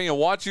Academy and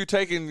watch you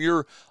taking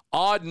your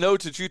odd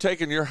notes that you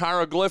take in your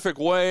hieroglyphic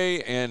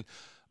way and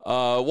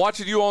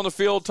watching you on the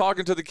field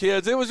talking to the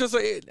kids. It was just,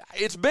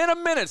 it's been a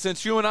minute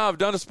since you and I have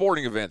done a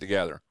sporting event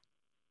together.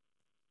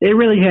 It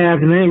really has,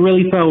 and it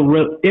really felt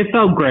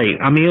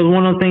great. I mean, it was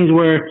one of those things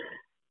where,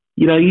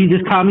 you know, you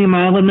just caught me in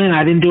my element.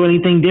 I didn't do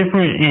anything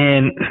different,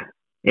 and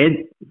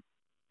it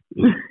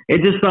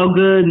just felt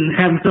good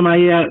having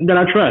somebody that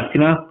I trust, you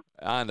know?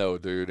 I know,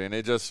 dude, and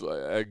it just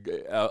a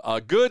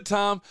good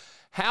time.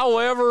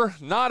 However,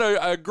 not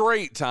a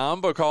great time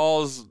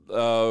because,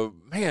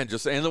 man,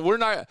 and we're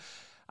not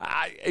 –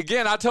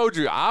 I told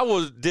you,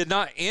 did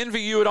not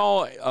envy you at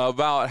all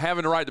about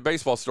having to write the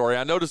baseball story.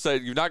 I noticed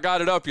that you've not got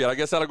it up yet. I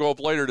guess that'll go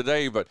up later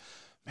today, but –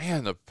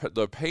 man,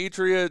 the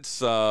Patriots,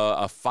 a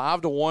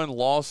 5-1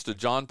 loss to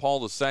John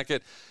Paul II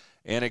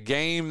in a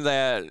game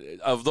that,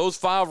 of those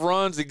 5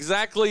 runs,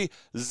 exactly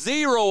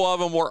 0 of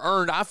them were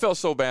earned. I felt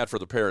so bad for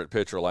the Parrott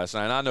pitcher last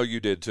night, and I know you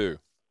did too.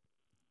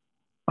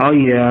 Oh,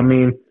 yeah. I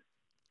mean,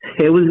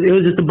 it was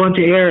just a bunch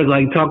of errors.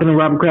 Like, talking to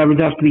Robert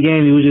Kravitz after the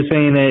game, he was just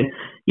saying that,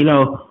 you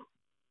know,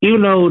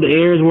 even though the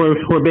errors were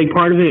a big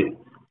part of it,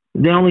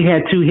 they only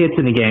had 2 hits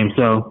in the game.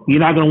 So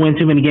you're not going to win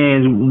too many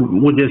games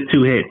with just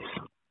 2 hits.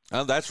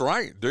 That's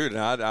right, dude.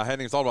 I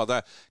hadn't even thought about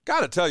that.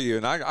 Got to tell you,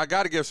 and I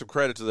got to give some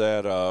credit to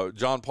that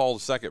John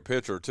Paul II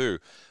pitcher, too.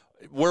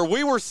 Where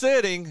we were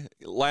sitting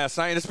last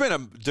night, and it's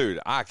been dude,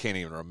 I can't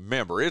even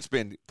remember. It's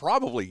been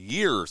probably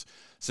years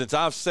since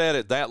I've sat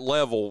at that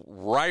level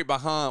right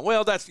behind.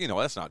 Well, that's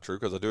not true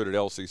because I do it at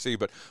LCC.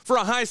 But for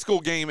a high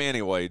school game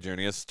anyway,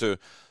 Junious, to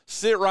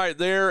sit right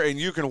there and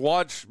you can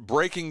watch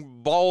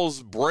breaking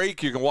balls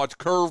break. You can watch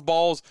curve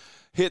balls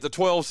hit the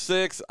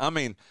 12-6. I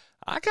mean,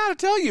 I got to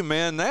tell you,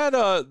 man,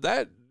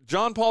 that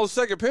John Paul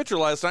II pitcher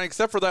last night,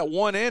 except for that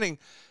one inning,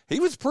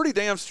 he was pretty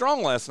damn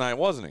strong last night,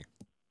 wasn't he?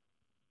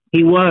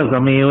 He was. I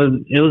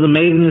mean, it was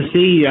amazing to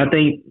see. I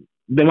think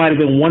there might have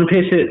been one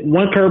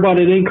curveball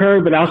that didn't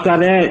curve, but outside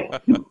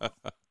that,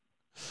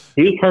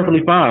 he was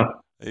perfectly fine.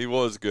 He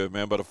was good,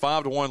 man. But a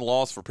 5-1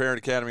 loss for Parrott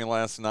Academy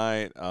last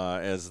night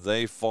as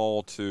they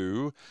fall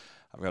to,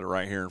 I've got it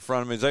right here in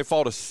front of me, as they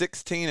fall to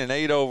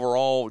 16-8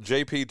 overall.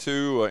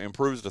 JP2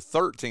 improves to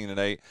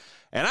 13-8.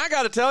 And I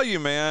got to tell you,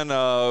 man,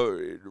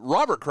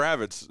 Robert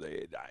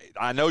Kravitz,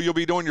 I know you'll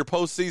be doing your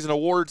postseason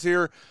awards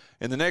here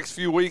in the next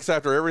few weeks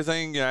after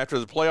everything, after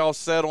the playoffs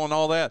settle and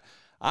all that.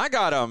 I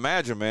got to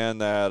imagine, man,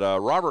 that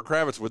Robert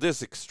Kravitz, with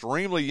this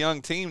extremely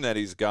young team that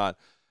he's got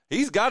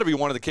to be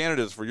one of the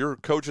candidates for your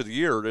Coach of the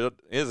Year,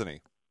 isn't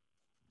he?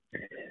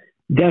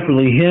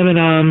 Definitely. Him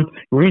and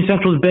Green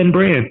Central's Ben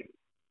Brand.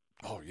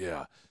 Oh,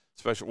 yeah.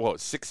 Especially,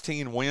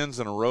 16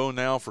 wins in a row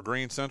now for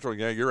Green Central.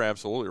 Yeah, you're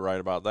absolutely right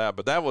about that.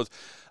 But that was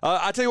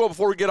I tell you what,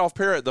 before we get off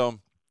Parrott, though,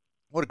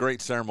 what a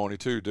great ceremony,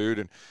 too, dude.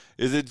 And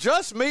is it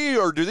just me,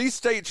 or do these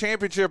state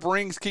championship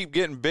rings keep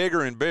getting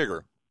bigger and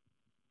bigger?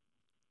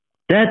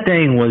 That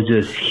thing was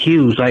just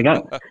huge. Like,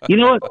 you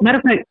know what? Matter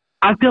of fact,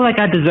 I feel like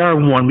I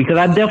deserve one because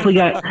I definitely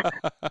got.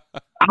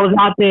 I was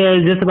out there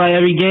just about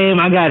every game.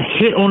 I got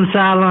hit on the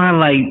sideline.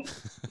 Like,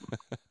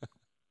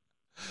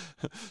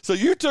 so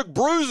you took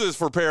bruises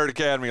for Parrott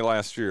Academy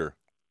last year.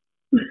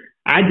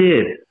 I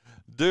did.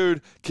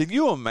 Dude, can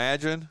you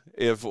imagine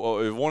if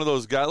one of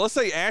those guys, let's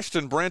say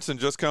Ashton Brinson,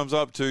 just comes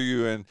up to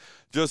you and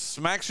just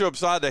smacks you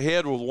upside the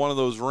head with one of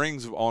those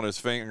rings on his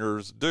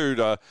fingers? Dude,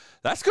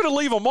 that's going to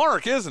leave a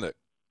mark, isn't it?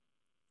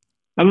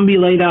 I'm going to be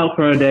laid out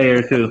for a day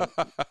or two.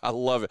 I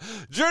love it.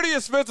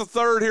 Junious Smith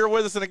III here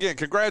with us. And again,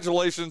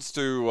 congratulations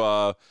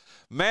to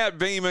Matt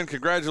Beeman.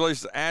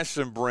 Congratulations to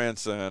Ashton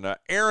Brinson.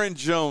 Aaron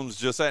Jones,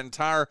 just that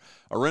entire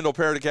Arendelle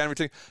Parrott Academy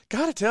team.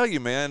 Got to tell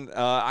you, man,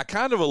 I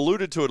kind of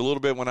alluded to it a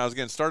little bit when I was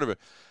getting started, but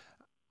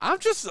I'm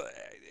just,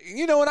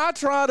 and I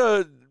try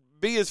to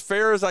be as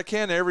fair as I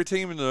can to every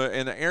team in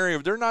the area.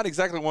 They're not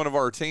exactly one of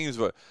our teams,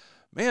 but,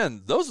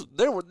 man,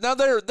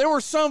 there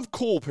were some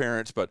cool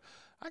parents, but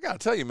I got to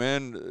tell you,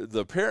 man,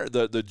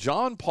 the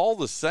John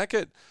Paul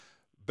II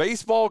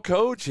baseball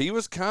coach, he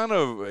was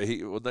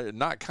he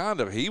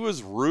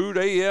was rude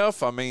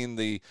AF. I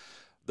mean,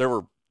 there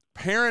were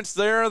parents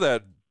there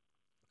that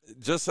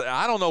just,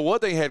 I don't know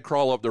what they had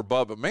crawl up their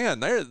butt, but, man,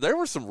 there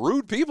were some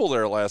rude people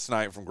there last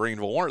night from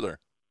Greenville, weren't there?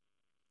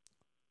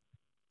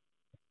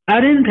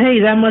 I didn't pay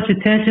that much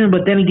attention,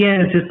 but then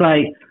again, it's just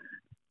like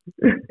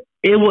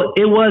it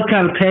was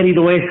kind of petty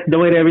the way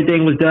that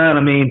everything was done.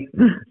 I mean,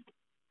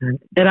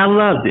 and I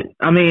loved it.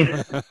 I mean,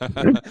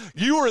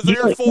 you were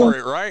there for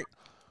it, right?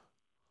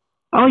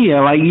 Oh yeah,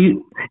 like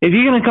if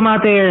you're gonna come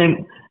out there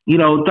and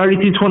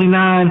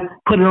 32-29,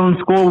 put it on the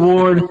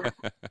scoreboard,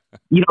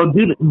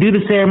 do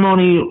the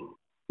ceremony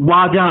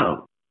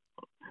while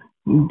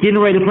getting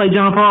ready to play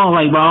John Paul,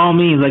 like by all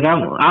means, like I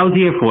was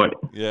here for it.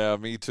 Yeah,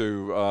 me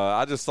too.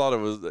 I just thought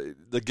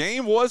the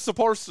game was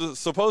supposed to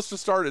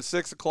start at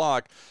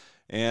 6:00.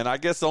 And I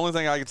guess the only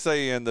thing I could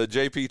say in the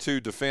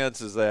JP2 defense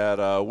is that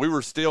we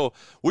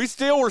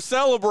still were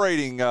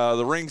celebrating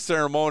the ring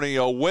ceremony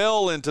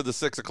well into the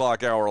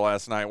 6:00 hour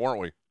last night,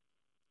 weren't we?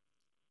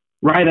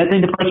 Right. I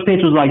think the first pitch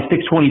was like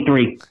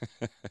 6:23.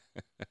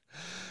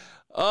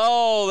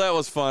 Oh, that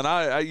was fun.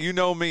 I you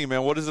know me,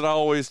 man. What is it I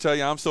always tell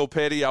you? I'm so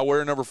petty. I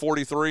wear number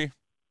 43.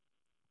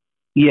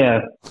 Yeah.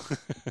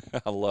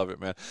 I love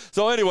it, man.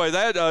 So anyway,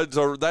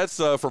 that's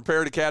from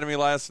Parrott Academy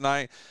last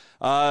night.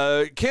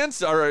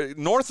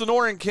 North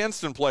Lenore and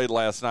Kinston played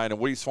last night in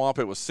Wheat Swamp.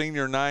 It was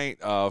senior night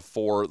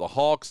for the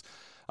Hawks.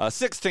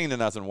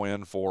 16-0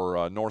 win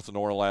for North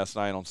Lenore last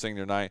night on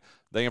senior night.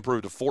 They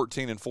improved to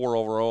 14-4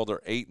 overall.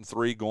 They're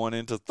 8-3 going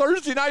into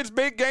Thursday night's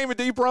big game at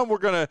Deep Run.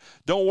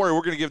 Don't worry,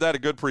 we're gonna give that a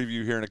good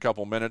preview here in a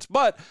couple minutes.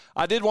 But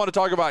I did want to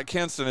talk about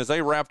Kinston as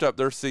they wrapped up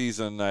their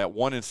season at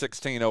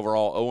 1-16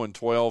 overall,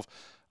 0-12.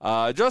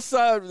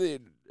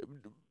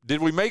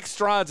 Did we make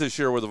strides this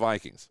year with the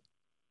Vikings?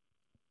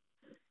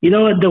 You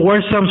know what? There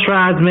were some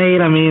strides made.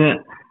 I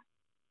mean,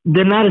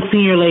 they're not a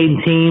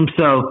senior-laden team,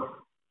 so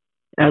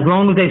as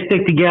long as they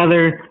stick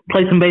together,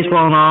 play some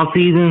baseball in the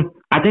off-season,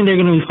 I think they're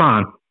going to be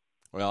fine.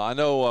 Well, I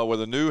know with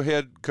a new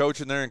head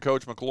coach in there and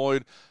Coach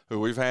McLeod, who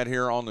we've had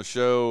here on the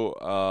show,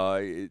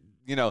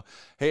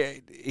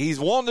 he's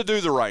wanting to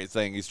do the right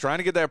thing. He's trying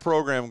to get that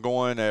program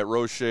going at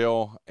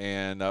Rochelle,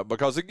 and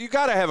because you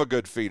got to have a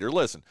good feeder.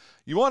 Listen,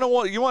 you want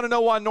to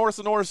know why North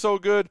Lenore is so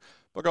good?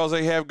 Because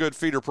they have good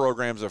feeder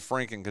programs at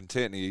Frank and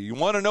Contentney. You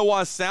want to know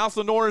why South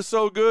Lenore is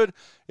so good?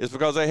 It's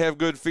because they have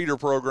good feeder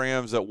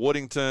programs at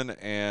Woodington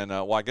and,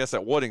 at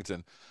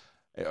Woodington,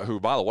 who,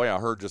 by the way, I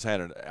heard just had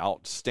an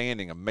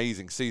outstanding,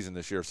 amazing season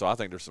this year. So I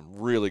think there's some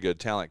really good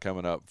talent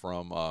coming up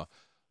from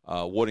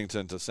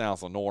Woodington to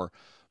South Lenore.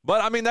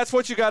 But, I mean, that's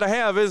what you got to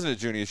have, isn't it,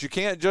 Junious? You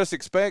can't just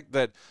expect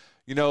that,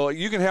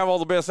 you can have all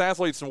the best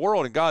athletes in the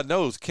world, and God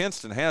knows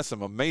Kinston has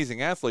some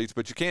amazing athletes,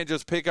 but you can't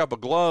just pick up a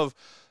glove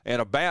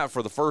and a bat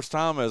for the first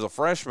time as a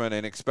freshman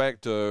and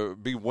expect to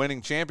be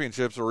winning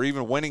championships or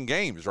even winning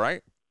games,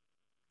 right?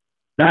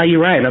 No,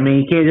 you're right. I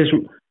mean, you can't just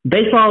 –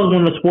 baseball is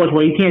one of the sports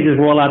where you can't just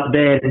roll out the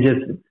bed and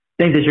just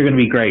think that you're going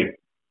to be great.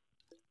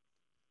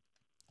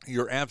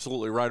 You're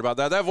absolutely right about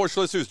that. That voice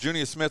listener is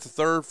Junious Smith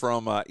III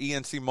from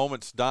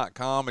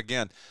ENCMoments.com.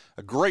 Again,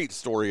 a great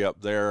story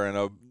up there and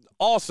a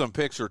awesome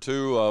picture,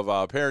 too,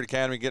 of Parrott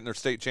Academy getting their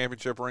state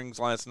championship rings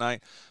last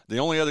night. The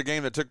only other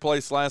game that took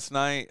place last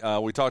night,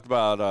 we talked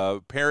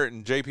about Parrott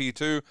and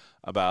JP2,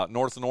 about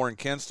North Lenore and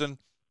Kinston,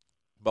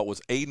 but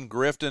was Aiden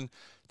Grifton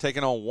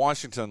taking on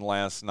Washington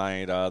last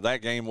night.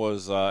 That game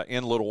was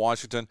in Little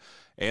Washington,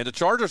 and the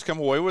Chargers come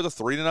away with a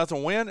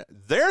 3-0 win.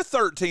 They're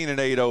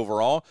 13-8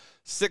 overall,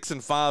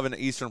 6-5 in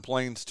the Eastern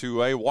Plains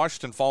 2A.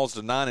 Washington falls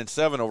to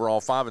 9-7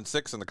 overall,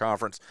 5-6 in the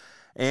conference.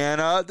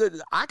 And I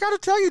got to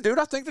tell you, dude,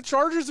 I think the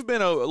Chargers have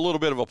been a little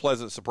bit of a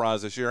pleasant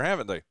surprise this year,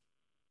 haven't they?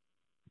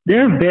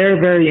 They're a very,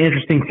 very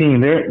interesting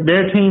team.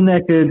 They're a team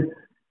that could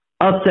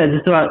upset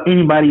just about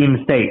anybody in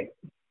the state.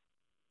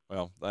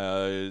 Well,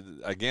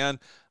 again,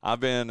 I've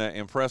been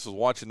impressed with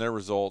watching their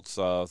results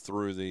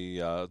through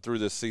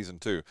this season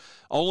too.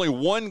 Only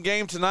one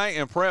game tonight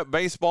in prep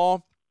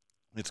baseball.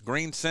 It's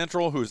Green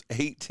Central, who's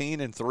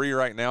 18-3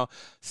 right now.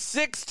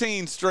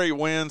 16 straight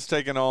wins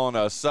taking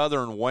on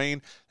Southern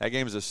Wayne. That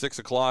game is at 6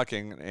 o'clock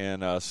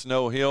in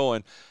Snow Hill.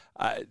 And,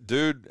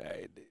 dude,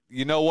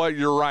 you know what?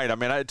 You're right. I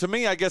mean, to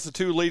me, I guess the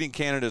two leading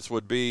candidates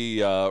would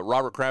be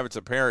Robert Kravitz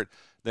at Parrott,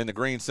 then the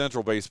Green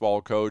Central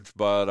baseball coach.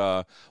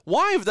 But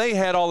why have they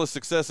had all the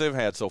success they've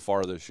had so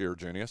far this year,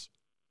 Junious?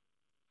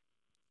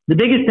 The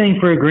biggest thing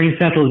for Green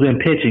Central has been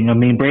pitching. I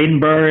mean, Braden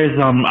Burris,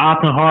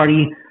 Austin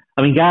Hardy.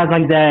 I mean, guys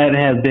like that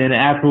have been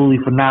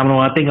absolutely phenomenal.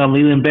 I think on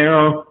Leland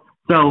Barrow.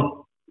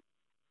 So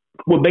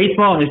with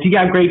baseball, if you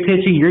got great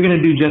pitching, you're going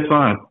to do just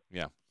fine.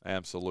 Yeah,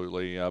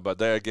 absolutely. But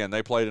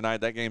they play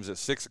tonight. That game's at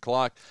 6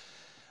 o'clock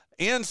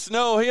in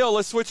Snow Hill.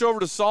 Let's switch over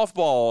to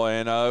softball.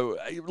 And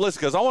listen,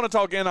 because I want to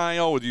talk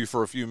NIL with you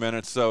for a few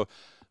minutes. So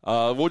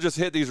we'll just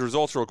hit these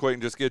results real quick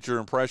and just get your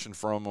impression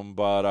from them.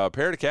 But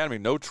Parrott Academy,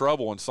 no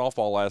trouble in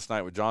softball last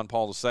night with John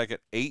Paul II,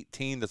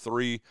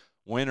 18-3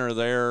 winner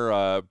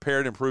there.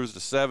 Parrott improves to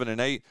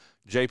 7-8.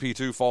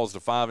 JP2 falls to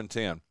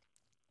 5-10.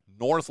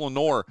 North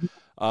Lenoir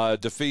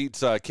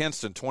defeats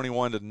Kinston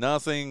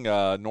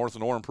 21-0. North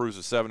Lenoir improves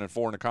to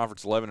 7-4 in the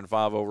conference,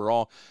 11-5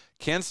 overall.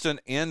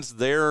 Kinston ends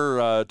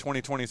their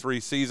 2023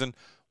 season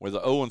with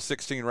an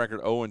 0-16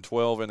 record,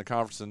 0-12 in the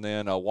conference, and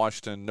then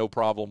Washington, no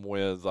problem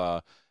with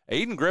Aiden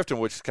Grifton,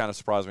 which kind of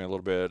surprised me a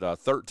little bit.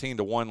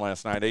 13-1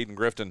 last night. Aiden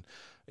Grifton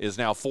is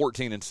now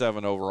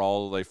 14-7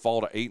 overall. They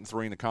fall to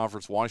 8-3 in the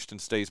conference. Washington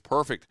stays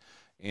perfect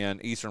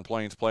in Eastern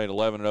Plains play at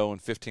 11-0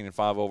 and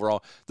 15-5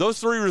 overall. Those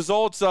three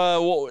results,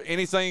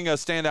 anything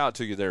stand out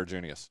to you there,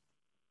 Junious?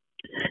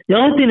 The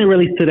only thing that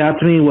really stood out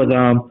to me was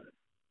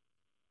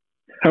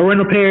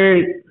Herrera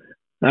Parrott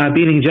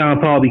beating John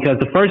Paul, because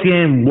the first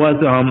game was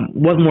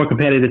more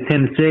competitive,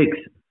 10-6,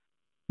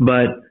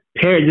 but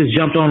Parrott just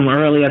jumped on them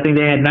early. I think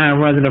they had 9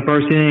 runs in the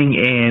first inning,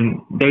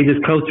 and they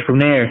just coasted from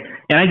there.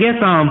 And I guess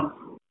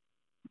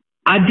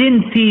I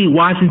didn't see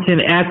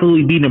Washington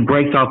absolutely beating the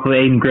brakes off of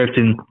Aiden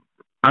Grifton.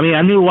 I mean,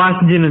 I knew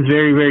Washington is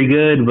very, very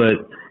good,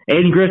 but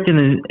Aiden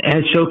Grifton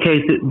has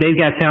showcased that they've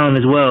got talent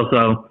as well.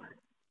 So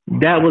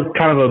that was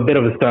kind of a bit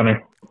of a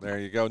stunner. There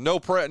you go. No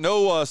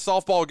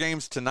softball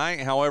games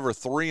tonight. However,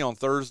 3 on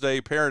Thursday.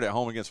 Parrott at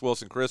home against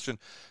Wilson Christian.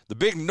 The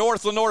big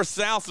North Lenoir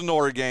South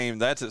Lenoir game,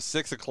 that's at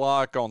 6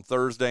 o'clock on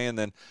Thursday. And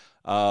then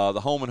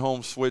the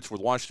home-and-home switch with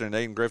Washington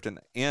and Aiden Grifton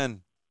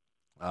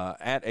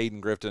at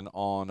Aiden Grifton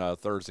on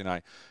Thursday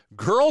night.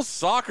 Girls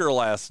soccer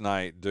last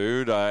night,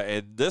 dude.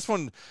 And this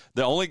one,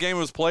 the only game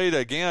was played,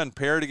 again,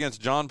 Parrott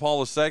against John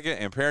Paul II,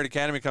 and Parrott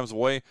Academy comes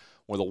away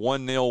with a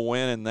 1-0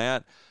 win in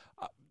that.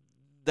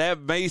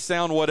 That may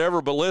sound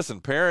whatever, but listen,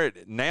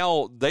 Parrott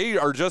now, they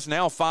are just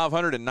now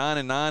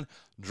 509-9,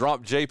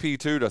 dropped JP2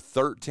 to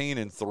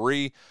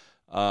 13-3.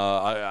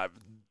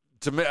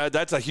 To me,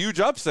 that's a huge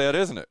upset,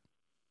 isn't it?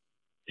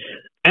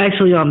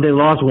 Actually, they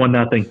lost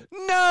 1-0.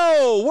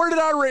 No, where did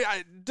I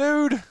read?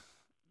 Dude,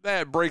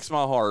 that breaks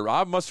my heart.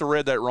 I must have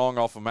read that wrong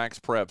off of Max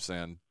Preps,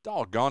 and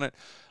doggone it.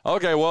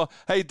 Okay, well,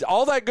 hey,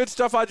 all that good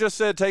stuff I just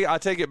said, I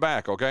take it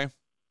back, okay?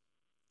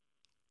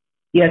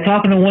 Yeah,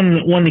 talking to one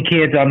of the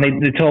kids,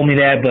 they told me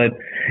that, but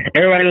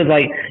everybody was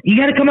like, "You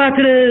got to come out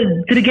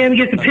to the game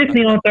against the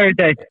Pistons on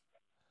Thursday."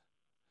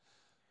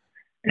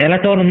 And I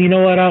told him, you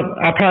know what,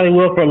 I probably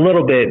will for a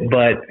little bit,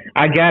 but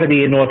I got to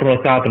be in North and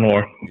South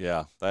Lenoir.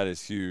 Yeah, that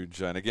is huge.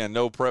 And again,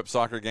 no prep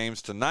soccer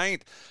games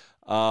tonight,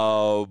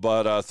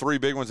 but 3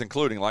 big ones,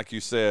 including, like you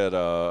said,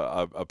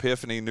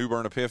 New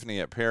Bern Epiphany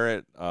at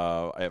Parrott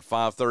at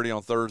 5:30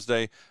 on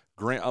Thursday.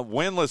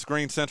 Winless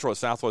Green Central at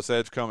Southwest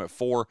Edgecombe at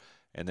 4.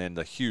 And then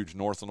the huge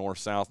North Lenoir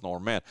South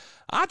Lenoir. Man,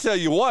 I tell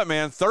you what,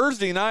 man,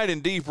 Thursday night in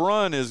Deep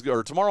Run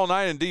tomorrow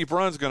night in Deep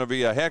Run is going to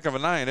be a heck of a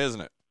night,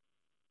 isn't it?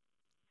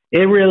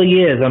 It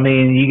really is. I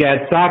mean, you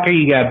got soccer,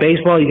 you got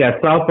baseball, you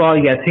got softball,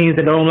 you got teams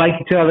that don't like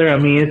each other. I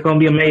mean, it's going to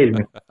be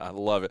amazing. I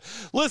love it.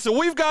 Listen,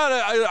 we've got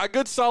a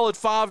good solid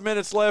 5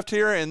 minutes left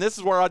here, and this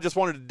is where I just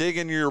wanted to dig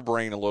into your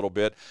brain a little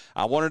bit.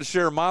 I wanted to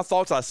share my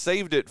thoughts. I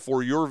saved it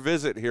for your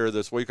visit here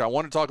this week. I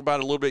wanted to talk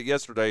about it a little bit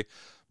yesterday,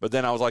 but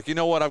then I was like, you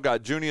know what? I've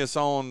got Junious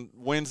on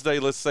Wednesday.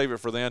 Let's save it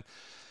for then.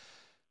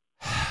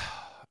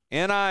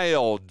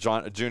 NIL,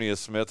 Junious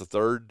Smith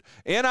III.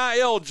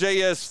 NIL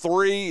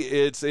JS3,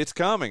 it's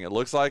coming. It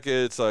looks like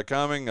it's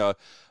coming.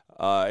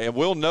 And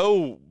we'll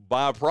know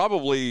by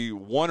probably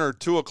 1 or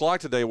 2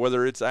 o'clock today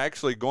whether it's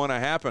actually going to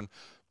happen,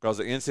 because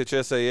the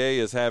NCHSAA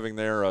is having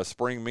their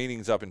spring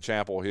meetings up in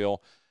Chapel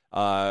Hill.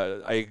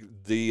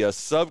 The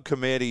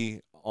subcommittee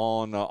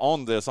on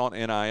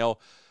NIL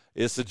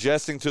is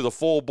suggesting to the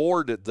full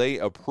board that they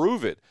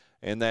approve it.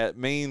 And that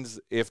means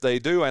if they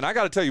do, and I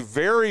got to tell you,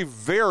 very,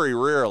 very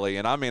rarely,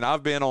 and I mean,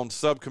 I've been on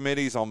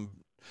subcommittees on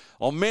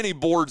many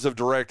boards of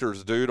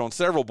directors, dude, on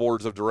several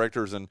boards of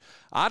directors, and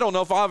I don't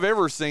know if I've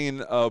ever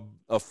seen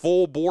a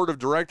full board of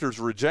directors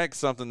reject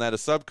something that a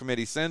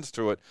subcommittee sends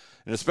to it,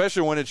 and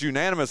especially when it's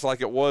unanimous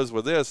like it was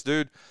with this,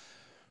 dude.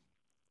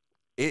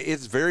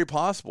 It's very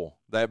possible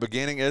that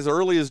beginning as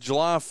early as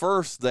July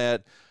 1st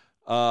that,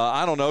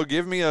 I don't know,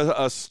 give me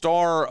a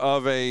star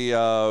of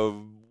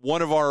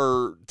one of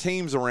our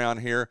teams around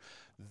here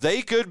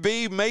they could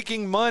be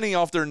making money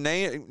off their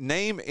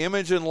name,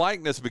 image, and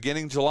likeness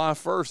beginning July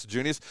 1st,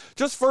 Junious.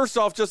 Just first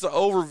off, just an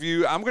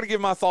overview. I'm going to give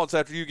my thoughts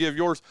after you give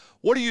yours.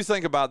 What do you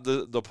think about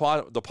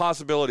the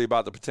possibility,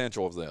 about the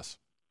potential of this?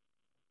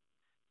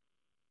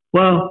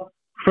 Well,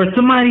 for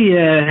somebody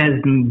that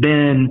has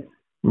been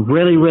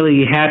really,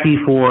 really happy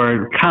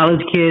for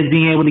college kids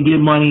being able to get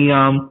money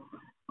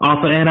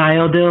off of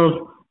NIL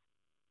deals,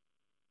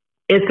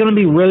 it's going to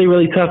be really,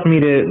 really tough for me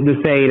to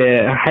say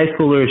that high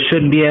schoolers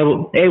shouldn't be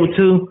able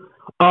to,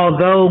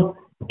 although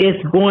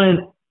there's going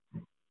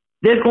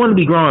to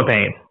be growing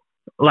pains.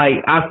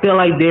 Like, I feel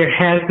like there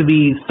has to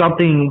be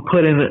something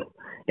put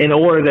in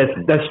order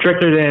that's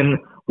stricter than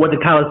what the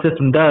college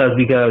system does,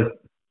 because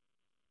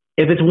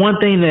if it's one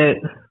thing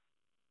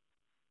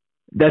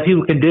that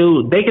people can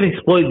do, they can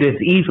exploit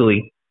this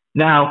easily.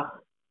 Now,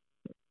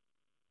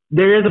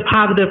 there is a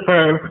positive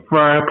for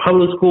our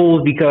public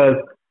schools because,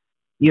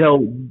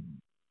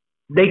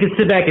 they can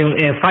sit back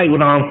and fight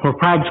with for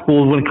private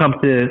schools when it comes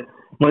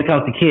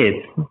to kids.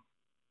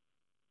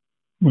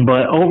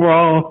 But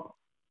overall,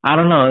 I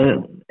don't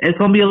know. It's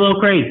going to be a little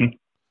crazy.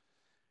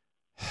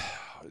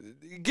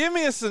 Give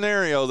me a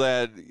scenario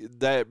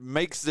that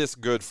makes this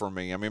good for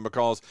me. I mean,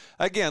 because,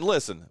 again,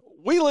 listen,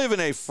 we live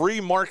in a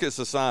free market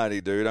society,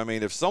 dude. I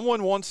mean, if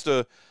someone wants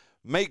to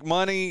make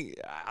money,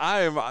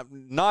 I am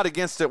not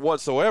against it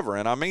whatsoever.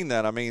 And I mean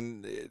that. I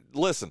mean,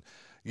 listen,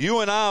 you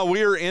and I,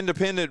 we're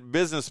independent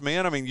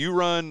businessmen. I mean, you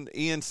run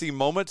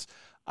ENCMoments.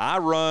 I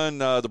run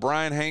the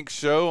Bryan Hanks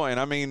Show. And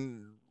I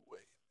mean,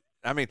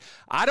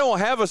 I don't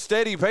have a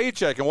steady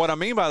paycheck. And what I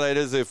mean by that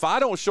is if I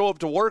don't show up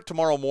to work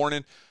tomorrow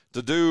morning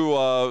to do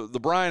the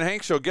Bryan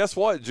Hanks Show, guess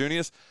what,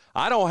 Junious?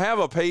 I don't have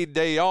a paid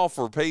day off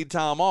or paid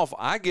time off.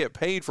 I get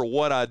paid for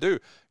what I do.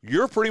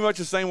 You're pretty much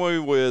the same way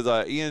with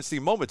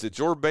ENCMoments. It's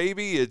your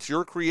baby. It's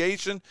your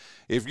creation.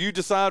 If you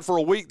decide for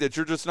a week that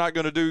you're just not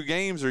going to do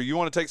games or you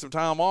want to take some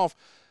time off,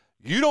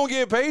 you don't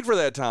get paid for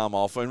that time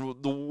off.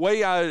 And the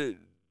way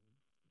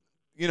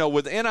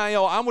with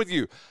NIL, I'm with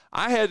you.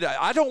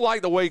 I don't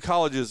like the way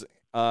colleges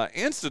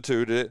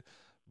instituted it,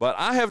 but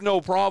I have no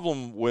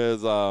problem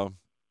with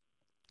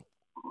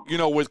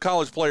with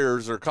college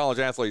players or college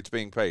athletes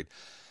being paid.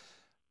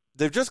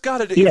 They've just got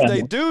to, if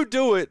they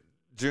do it,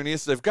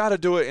 Junious, they've got to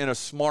do it in a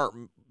smart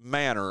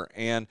manner.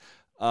 And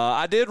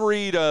I did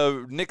read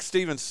Nick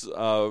Stevens'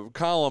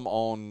 column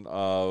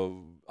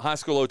on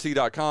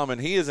highschoolot.com,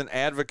 and he is an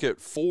advocate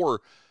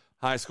for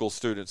high school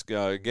students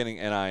getting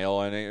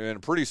NIL and a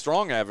pretty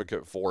strong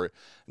advocate for it.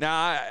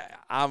 Now,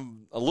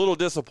 I'm a little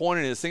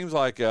disappointed. It seems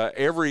like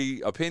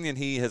every opinion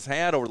he has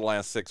had over the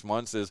last 6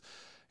 months is,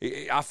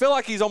 I feel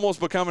like he's almost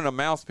becoming a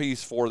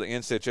mouthpiece for the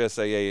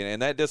NCHSAA,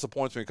 and that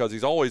disappoints me because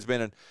he's always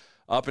been,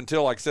 up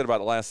until, like I said, about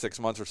the last 6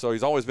 months or so,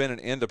 he's always been an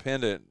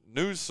independent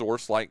news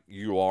source like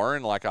you are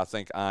and like I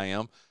think I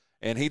am.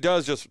 And he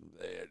does just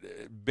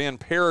been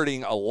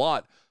parroting a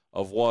lot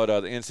of what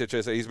the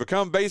NCHSAA, he's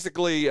become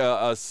basically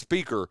a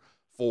speaker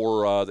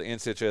for the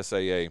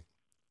NCHSAA,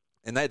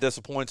 and that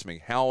disappoints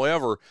me.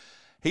 However,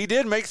 he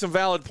did make some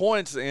valid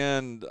points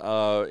in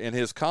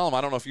his column.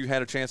 I don't know if you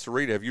had a chance to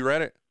read it. Have you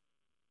read it?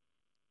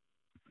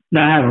 No,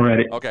 I haven't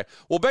read it. Okay.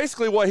 Well,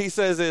 basically what he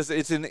says is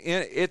it's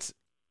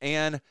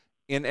an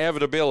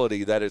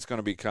inevitability that it's going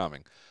to be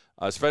coming,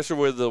 especially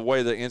with the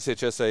way the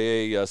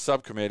NCHSAA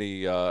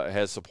subcommittee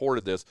has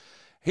supported this.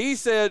 He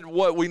said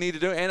what we need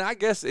to do, and I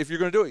guess if you're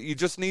going to do it, you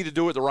just need to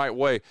do it the right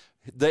way.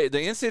 The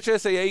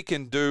NCHSAA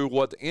can do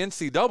what the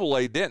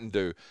NCAA didn't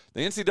do.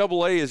 The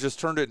NCAA has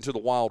just turned it into the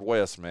Wild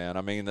West, man.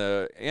 I mean,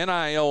 the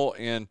NIL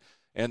and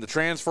the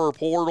transfer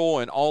portal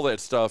and all that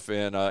stuff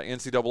in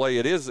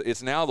NCAA,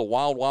 it's now the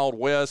wild, wild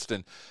west,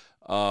 and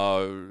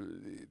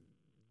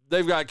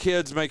they've got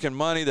kids making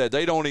money that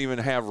they don't even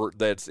have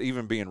that's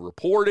even being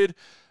reported,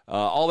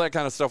 all that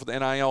kind of stuff with the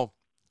NIL.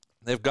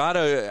 They've got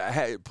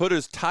to put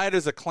as tight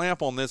as a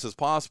clamp on this as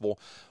possible.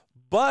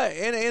 But,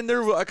 and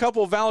there were a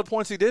couple of valid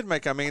points he did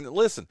make. I mean,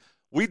 listen,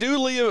 we do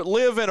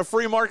live in a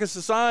free market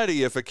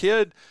society. If a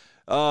kid,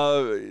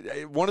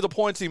 one of the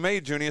points he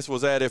made, Junious,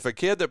 was that if a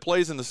kid that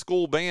plays in the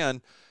school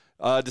band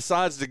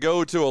decides to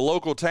go to a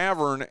local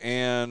tavern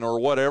or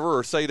whatever,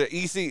 or say to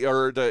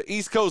the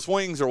East Coast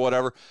Wings or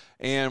whatever,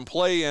 and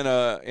play in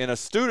a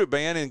student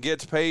band and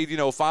gets paid,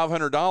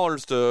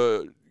 $500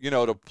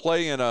 to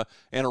play in a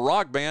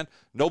rock band,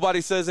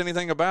 nobody says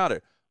anything about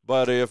it.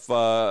 But if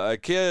a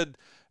kid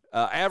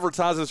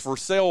advertises for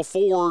Sale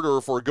Ford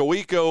or for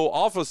GoEco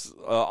office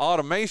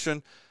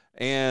automation,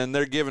 and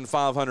they're given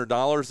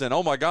 $500, and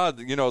oh my God,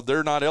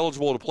 they're not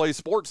eligible to play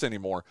sports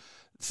anymore.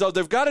 So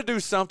they've got to do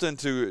something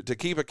to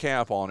keep a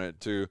cap on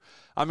it.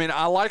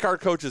 I like our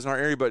coaches in our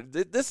area, but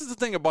this is the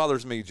thing that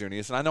bothers me,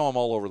 Junious, and I know I'm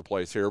all over the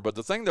place here, but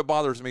the thing that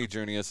bothers me,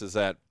 Junious, is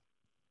that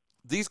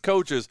these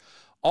coaches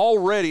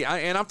already,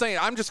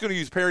 I'm just going to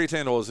use Perry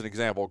Tindall as an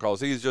example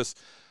because he's just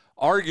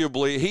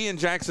arguably, he and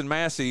Jackson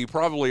Massey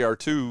probably are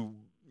two,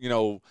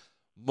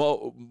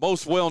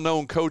 most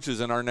well-known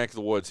coaches in our neck of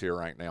the woods here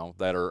right now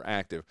that are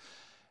active.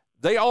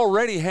 they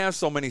already have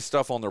so many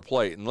stuff on their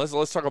plate. And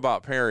let's talk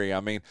about Perry.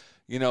 I mean,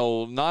 you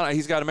know,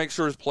 he's got to make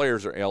sure his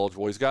players are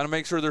eligible. He's got to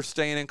make sure they're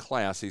staying in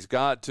class. He's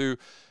got to,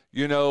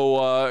 you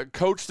know,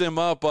 coach them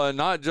up,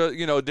 not just,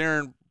 you know,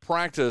 during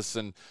practice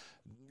and,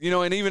 you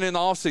know, and even in the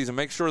offseason,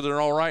 make sure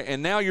they're all right.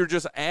 And now you're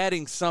just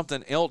adding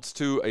something else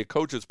to a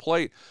coach's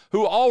plate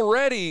who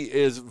already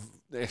is,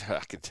 I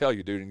can tell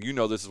you, dude, and you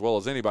know this as well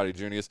as anybody,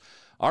 Junious,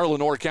 our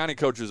Lenoir County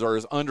coaches are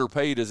as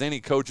underpaid as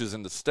any coaches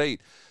in the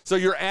state. So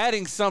you're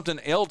adding something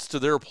else to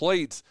their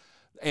plates,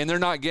 and they're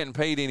not getting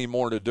paid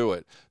anymore to do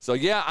it. So,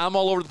 yeah, I'm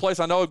all over the place.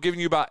 I know I've given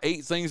you about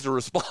 8 things to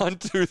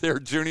respond to there,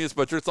 Junious,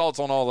 but your thoughts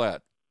on all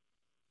that?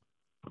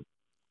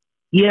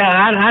 Yeah,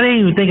 I didn't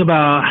even think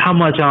about how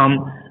much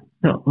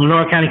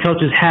Lenoir County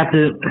coaches had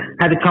to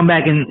come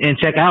back and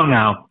check out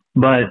now.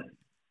 But,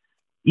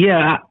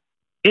 yeah,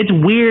 it's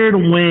weird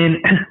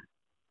when,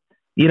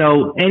 you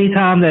know,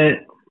 anytime that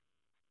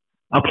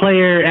a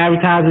player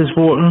advertises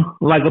for,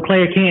 like a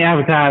player can't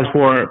advertise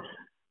for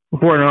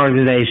an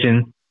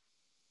organization.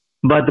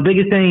 But the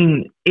biggest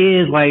thing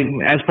is, like,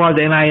 as far as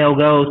the NIL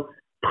goes,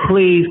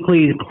 please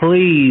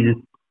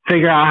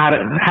figure out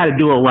how to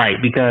do it right.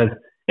 Because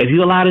if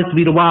you allow this to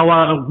be the Wild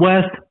Wild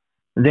West,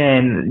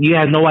 then you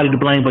have nobody to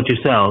blame but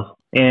yourselves.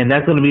 And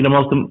that's going to be the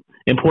most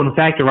important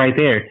factor right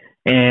there.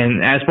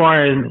 And as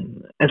far as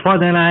the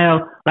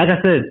NIL, like I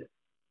said,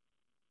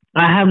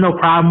 I have no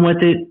problem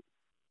with it.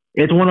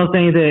 It's one of those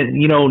things that,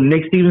 you know,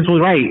 Nick Stevens was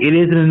right. It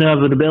is an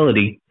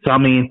inevitability. So, I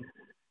mean,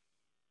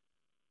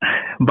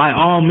 by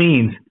all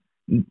means,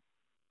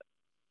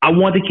 I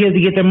want the kids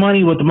to get their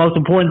money, but the most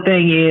important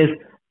thing is,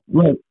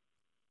 look,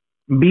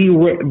 be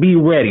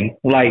ready.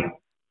 Like,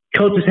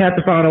 coaches have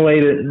to find a way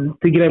to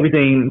get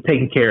everything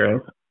taken care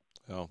of.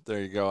 Oh,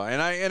 there you go.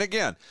 And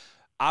again,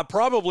 I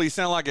probably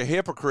sound like a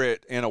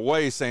hypocrite in a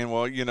way saying,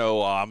 well, you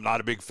know, I'm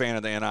not a big fan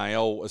of the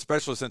NIL,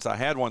 especially since I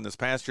had one this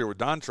past year with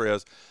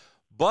Dontrez.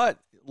 But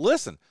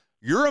listen,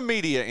 you're a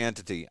media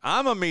entity.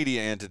 I'm a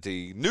media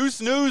entity.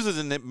 News is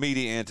a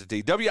media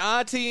entity.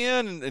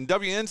 WITN and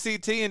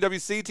WNCT and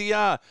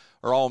WCTI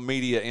are all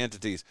media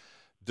entities.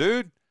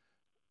 Dude,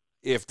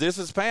 if this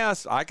is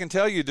passed, I can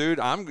tell you, dude,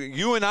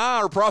 you and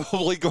I are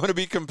probably going to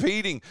be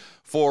competing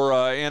for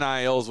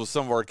NILs with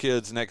some of our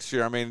kids next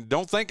year. I mean,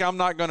 don't think I'm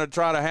not going to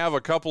try to have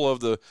a couple of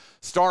the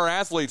star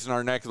athletes in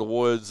our neck of the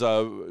woods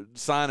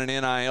sign an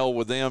NIL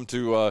with them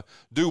to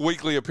do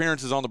weekly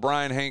appearances on the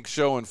Bryan Hanks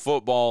Show in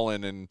football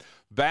and in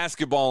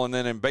basketball and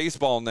then in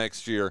baseball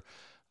next year.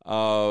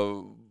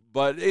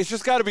 But it's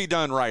just got to be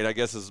done right, I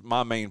guess, is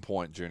my main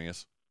point,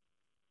 Junious.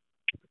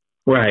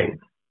 Right.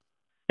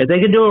 If they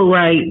can do it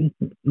right,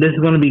 this is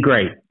going to be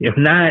great. If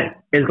not,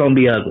 it's going to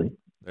be ugly.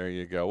 There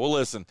you go. Well,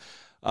 listen,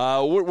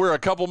 we're a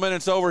couple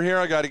minutes over here.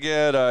 I got to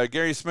get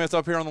Gary Smith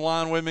up here on the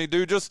line with me,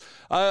 dude. Just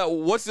I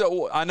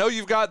know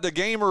you've got the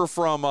gamer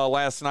from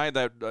last night,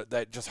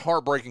 that just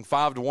heartbreaking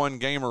 5-1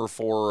 gamer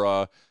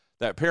for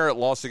that Parrott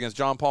lost against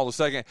John Paul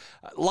II.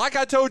 Like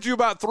I told you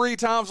about 3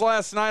 times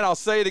last night, I'll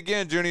say it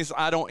again, Junious.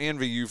 I don't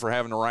envy you for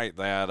having to write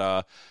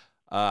that.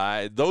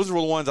 Those were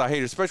the ones I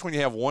hate, especially when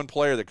you have one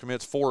player that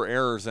commits 4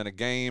 errors in a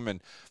game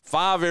and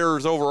 5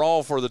 errors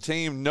overall for the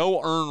team,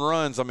 no earned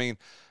runs. I mean,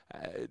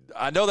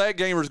 I know that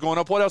gamer's going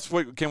up. What else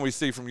can we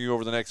see from you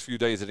over the next few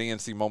days at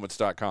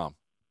ENCMoments.com?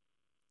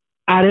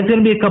 There's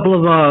going to be a couple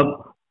of,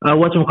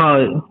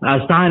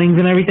 signings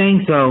and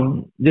everything,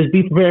 so just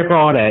be prepared for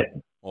all that.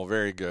 Well,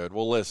 very good.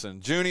 Well, listen,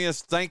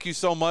 Junious, thank you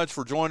so much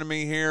for joining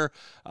me here.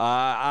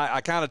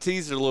 I kind of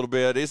teased it a little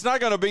bit. It's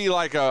not going to be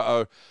like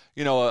a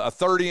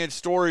 30-inch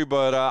story,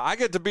 but I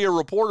get to be a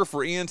reporter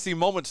for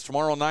ENCMoments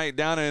tomorrow night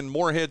down in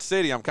Morehead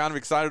City. I'm kind of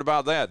excited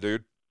about that,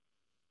 dude.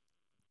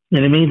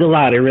 And it means a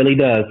lot. It really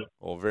does.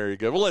 Well, very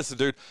good. Well, listen,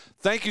 dude,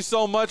 thank you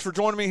so much for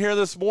joining me here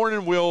this morning.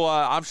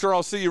 I'm sure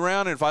I'll see you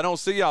around, and if I don't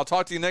see you, I'll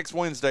talk to you next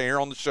Wednesday here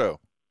on the show.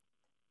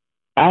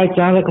 All right,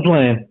 sounds like a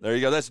plan. There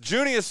you go. That's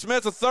Junious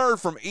Smith III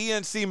from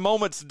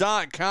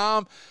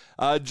ENCMoments.com.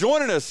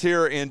 Joining us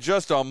here in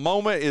just a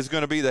moment is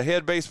going to be the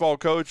head baseball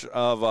coach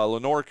of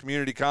Lenoir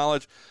Community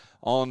College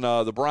on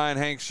the Bryan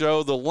Hanks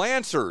Show. The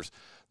Lancers,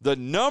 the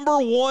number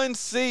 1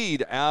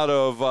 seed out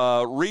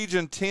of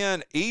Region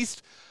 10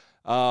 East.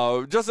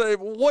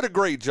 What a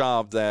great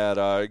job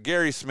that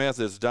Gary Smith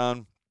has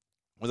done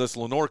with this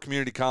Lenoir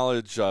Community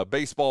College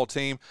baseball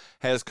team,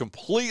 has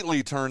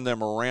completely turned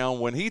them around.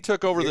 When he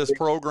took over this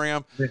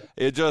program,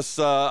 it just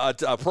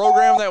a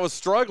program that was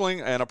struggling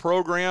and a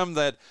program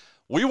that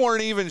we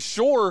weren't even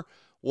sure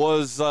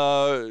was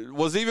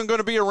even going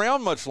to be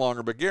around much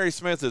longer. But Gary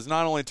Smith has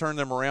not only turned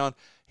them around,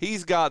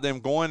 he's got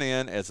them going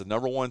in as the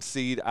number 1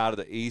 seed out of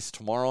the East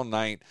tomorrow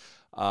night.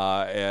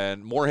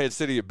 And Morehead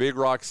City at Big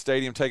Rock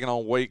Stadium taking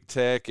on Wake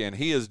Tech, and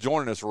he is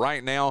joining us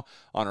right now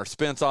on our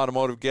Spence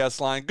Automotive guest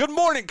line. Good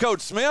morning,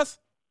 Coach Smith.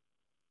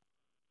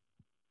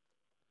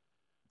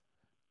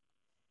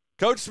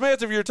 Coach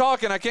Smith, if you're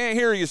talking, I can't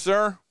hear you,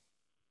 sir.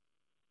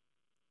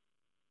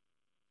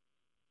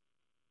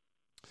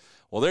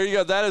 Well, there you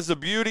go. That is the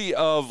beauty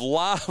of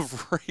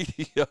live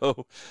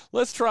radio.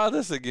 Let's try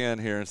this again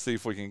here and see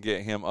if we can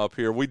get him up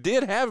here. We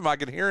did have him. I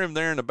could hear him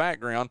there in the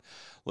background.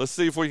 Let's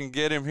see if we can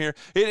get him here.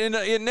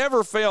 It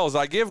never fails.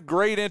 I give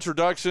great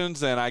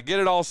introductions, and I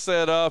get it all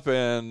set up,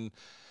 and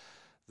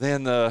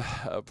then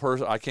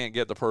I can't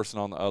get the person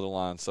on the other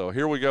line. So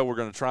here we go. We're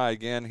going to try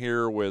again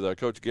here with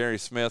Coach Gary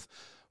Smith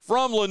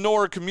from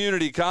Lenore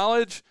Community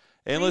College.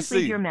 And Please let's see.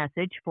 leave your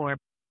message for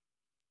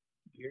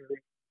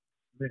Gary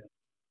Smith.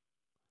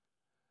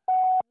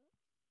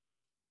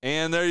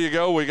 And there you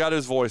go. We got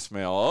his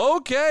voicemail.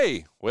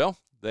 Okay. Well,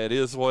 that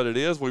is what it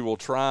is. We will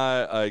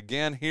try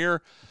again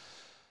here.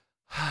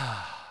 God,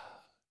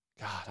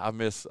 I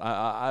miss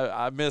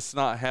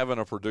not having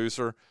a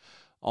producer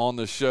on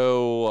the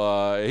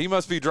show. He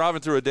must be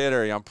driving through a dead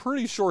area. I'm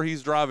pretty sure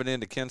he's driving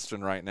into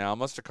Kinston right now. I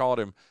must have called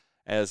him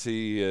as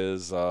he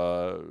is,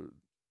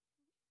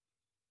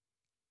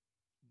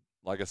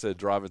 like I said,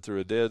 driving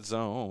through a dead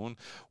zone.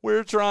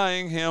 We're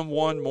trying him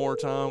one more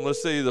time.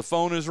 Let's see. The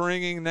phone is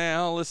ringing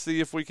now. Let's see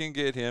if we can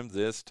get him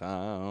this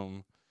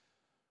time.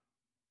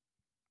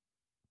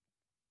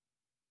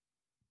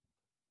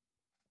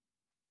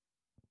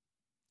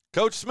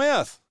 Coach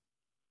Smith.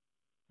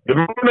 Good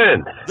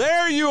morning.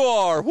 There you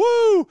are.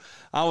 Woo!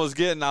 I was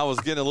getting a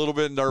little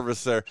bit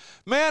nervous there.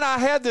 Man, I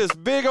had this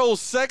big old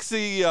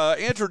sexy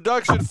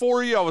introduction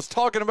for you. I was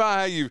talking about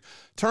how you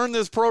turned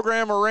this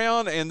program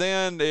around, and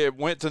then it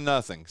went to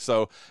nothing.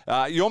 So,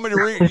 you want me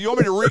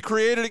to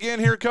recreate it again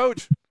here,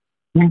 Coach?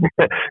 No,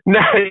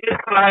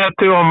 I have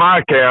to on my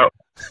account.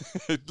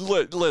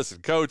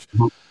 Listen, Coach.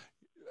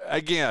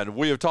 Again,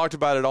 we have talked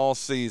about it all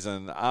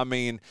season. I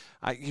mean,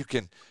 you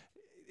can.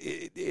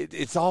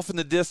 It's off in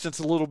the distance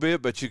a little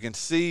bit, but you can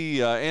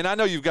see, and I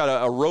know you've got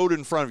a road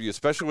in front of you,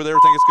 especially with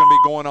everything that's going to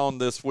be going on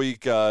this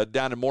week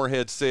down in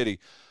Morehead City.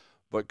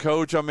 But,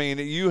 Coach, I mean,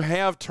 you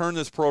have turned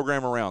this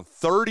program around.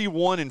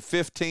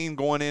 31-15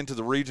 going into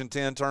the Region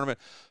 10 tournament,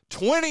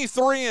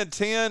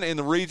 23-10 in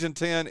the Region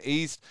 10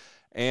 East.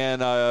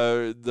 And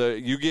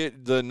you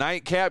get the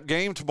nightcap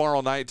game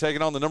tomorrow night,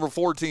 taking on the number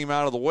 4 team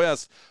out of the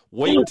West,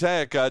 Wake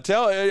Tech. I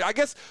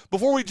guess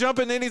before we jump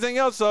into anything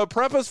else,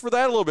 prep us for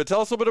that a little bit.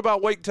 Tell us a little bit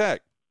about Wake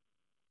Tech.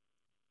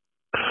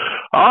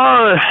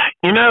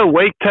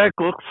 Wake Tech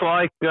looks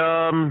like they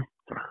don't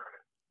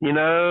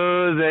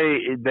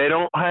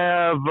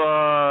have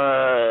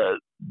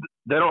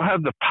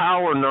the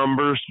power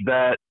numbers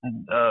that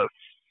a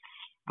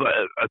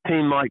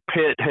team like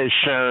Pitt has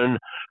shown.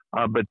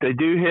 But they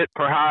do hit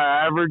for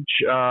high average.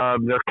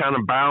 They're kind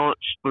of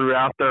balanced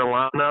throughout their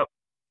lineup.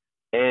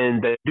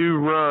 And they do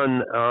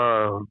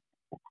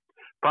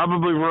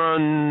probably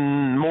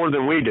run more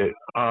than we do.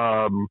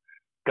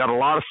 Got a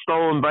lot of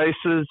stolen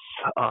bases.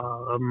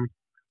 So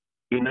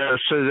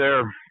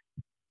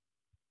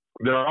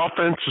their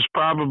offense is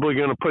probably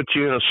going to put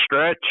you in a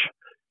stretch.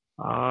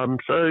 I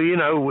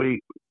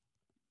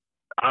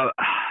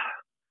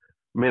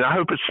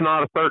hope it's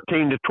not a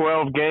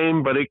 13-12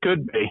 game, but it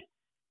could be.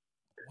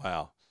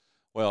 Wow.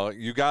 Well,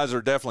 you guys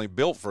are definitely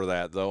built for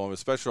that, though,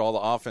 especially all the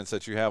offense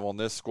that you have on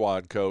this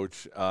squad,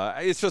 Coach.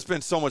 It's just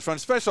been so much fun,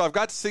 especially I've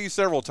got to see you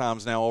several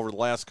times now over the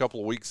last couple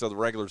of weeks of the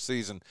regular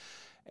season,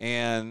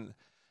 and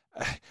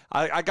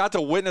I got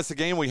to witness a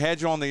game. We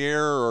had you on the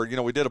air, or,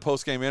 we did a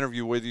post-game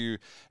interview with you.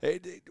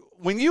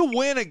 When you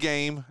win a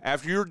game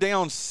after you're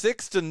down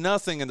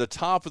 6-0 in the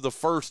top of the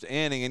first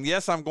inning, and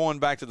yes, I'm going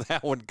back to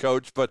that one,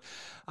 Coach, but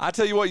I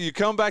tell you what, you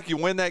come back, you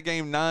win that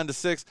game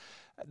 9-6.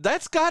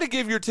 That's got to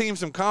give your team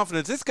some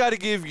confidence. It's got to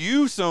give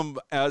you some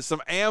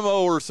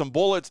ammo or some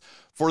bullets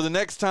for the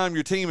next time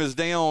your team is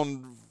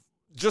down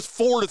just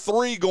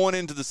 4-3 going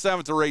into the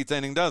 7th or 8th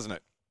inning, doesn't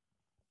it?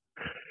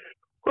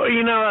 Well,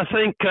 I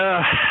think,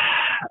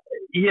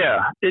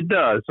 it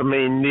does. I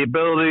mean, the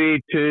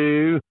ability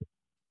to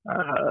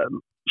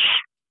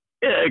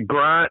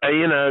grind,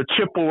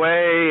 chip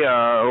away,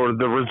 or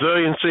the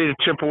resiliency to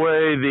chip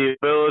away, the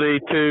ability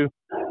to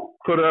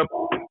put up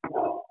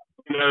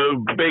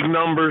big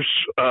numbers.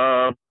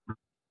 I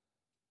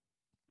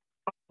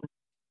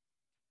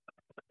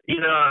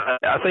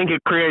think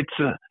it creates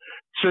a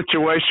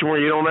situation where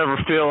you don't ever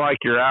feel like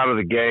you're out of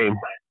the game.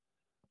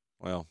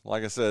 Well,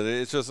 like I said,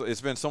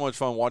 it's been so much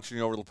fun watching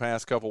you over the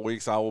past couple of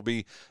weeks. I will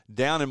be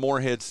down in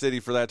Morehead City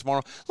for that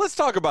tomorrow. Let's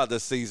talk about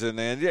this season,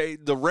 and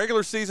the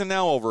regular season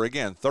now over.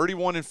 Again,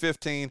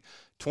 31-15,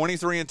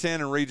 23-10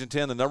 in Region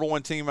 10, the number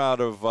 1 team out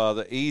of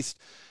the East.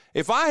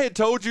 If I had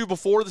told you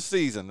before the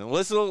season, and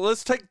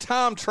let's take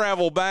time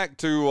travel back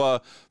to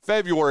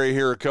February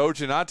here, Coach,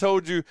 and I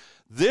told you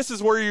this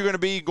is where you're going to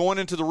be going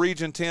into the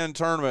Region 10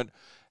 tournament,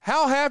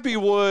 how happy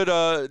would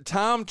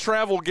time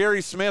travel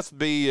Gary Smith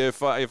be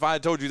if I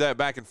had told you that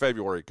back in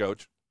February,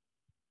 Coach?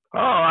 Oh,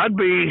 I'd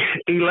be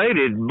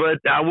elated, but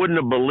I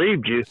wouldn't have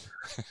believed you.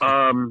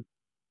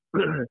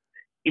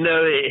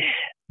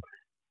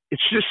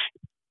 It's just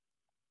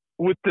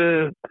with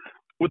the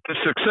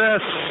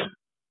success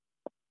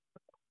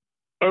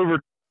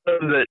over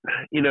that,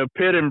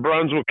 Pitt and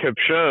Brunswick have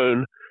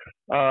shown,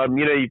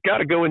 you've got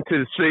to go into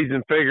the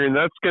season figuring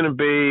that's going to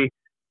be,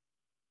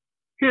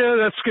 Yeah,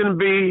 that's going to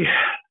be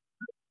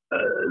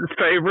the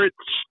favorites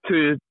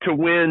to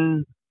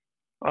win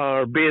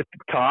or be at the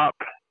top.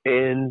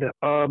 And,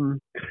 I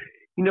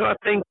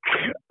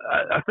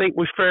think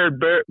we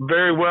fared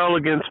very well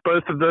against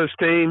both of those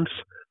teams,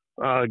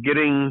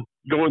 going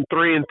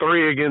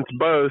 3-3 against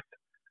both.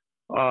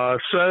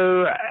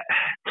 So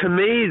to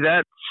me,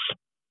 that's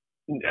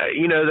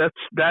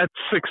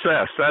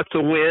success. That's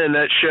a win.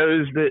 That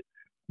shows that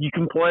you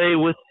can play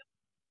with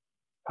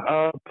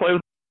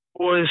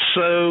boys.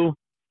 So,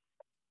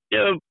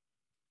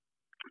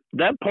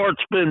 that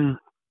part's been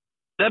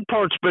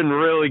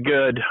really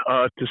good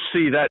to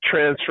see that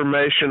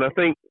transformation. I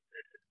think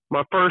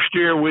my first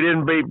year we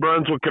didn't beat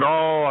Brunswick at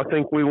all. I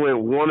think we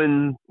went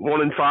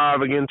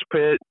 1-5 against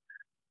Pitt.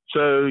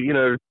 So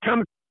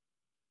kind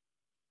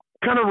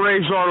of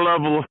raised our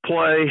level of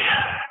play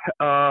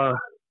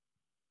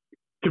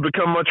to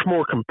become much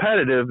more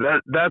competitive.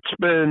 That's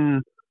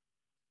been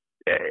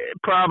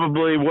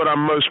probably what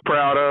I'm most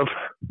proud of.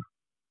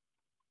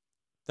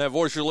 That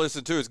voice you're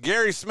listening to is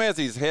Gary Smith.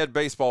 He's head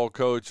baseball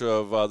coach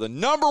of the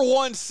number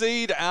 1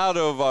 seed out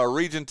of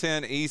Region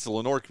 10 East,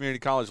 Lenore Community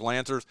College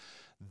Lancers.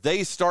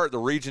 They start the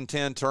Region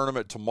 10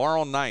 tournament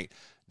tomorrow night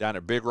down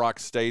at Big Rock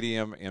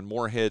Stadium in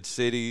Morehead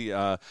City.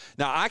 Now,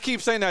 I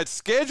keep saying that it's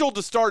scheduled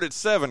to start at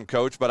 7,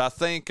 Coach, but I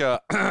think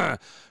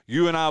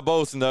you and I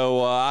both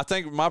know, I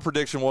think my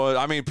prediction was,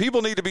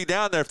 people need to be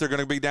down there if they're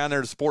going to be down there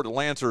to support the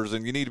Lancers,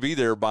 and you need to be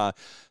there by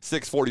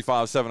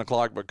 6:45, 7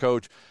 o'clock. But,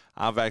 Coach,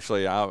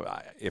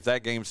 if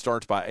that game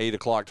starts by 8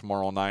 o'clock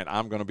tomorrow night,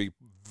 I'm going to be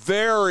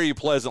very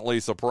pleasantly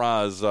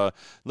surprised.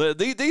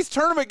 These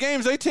tournament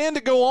games, they tend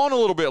to go on a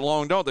little bit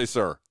long, don't they,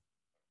 sir?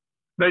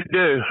 They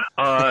do.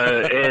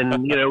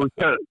 And, we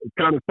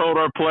kind of told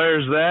our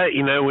players that,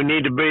 we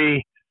need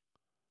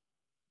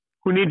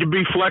to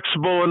be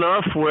flexible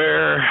enough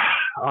where,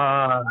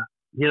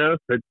 if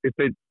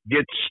it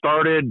gets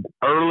started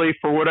early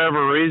for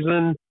whatever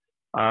reason,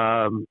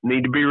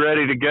 need to be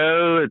ready to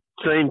go. At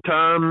the same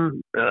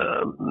time,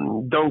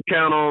 don't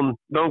count on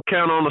a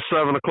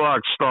 7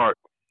 o'clock start.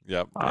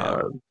 Yep.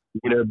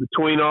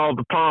 Between all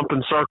the pomp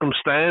and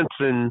circumstance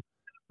and,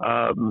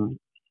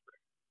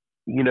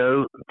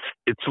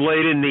 it's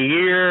late in the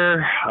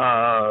year.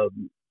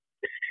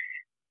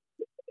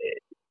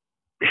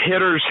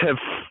 Hitters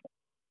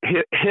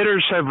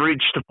have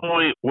reached a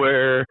point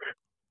where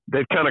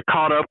they've kind of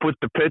caught up with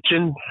the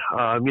pitching.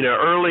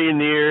 Early in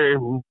the year,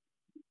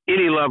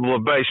 any level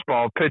of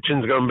baseball,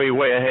 pitching's going to be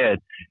way ahead,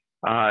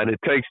 and it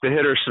takes the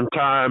hitters some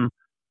time.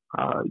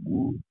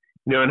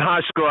 In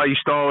high school, I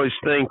used to always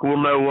think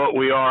we'll know what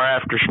we are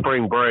after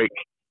spring break,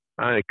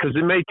 because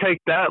it may take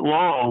that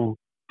long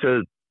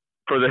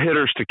for the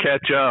hitters to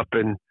catch up.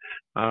 And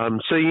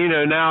so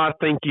now I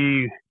think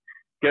you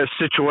get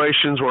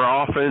situations where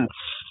offense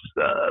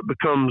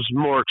becomes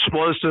more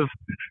explosive,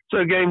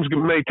 so games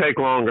may take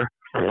longer.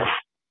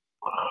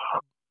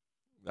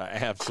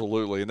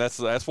 Absolutely, and that's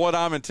what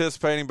I'm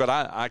anticipating. But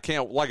I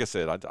can't, like I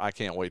said, I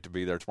can't wait to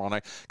be there tomorrow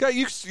night. God,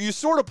 you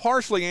sort of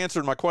partially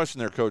answered my question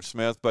there, Coach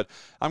Smith, but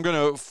I'm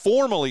going to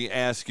formally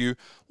ask you,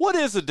 what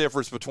is the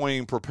difference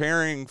between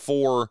preparing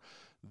for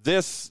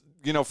this,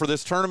 for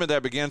this tournament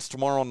that begins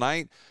tomorrow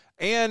night,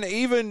 and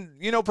even,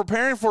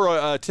 preparing for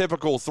a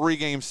typical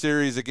 3-game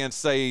series against,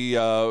 say,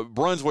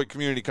 Brunswick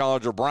Community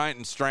College or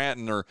Bryant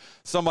Stratton or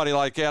somebody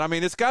like that?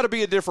 It's got to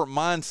be a different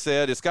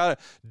mindset.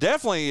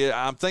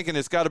 I'm thinking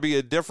it's got to be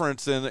a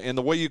difference in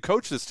the way you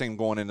coach this team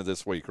going into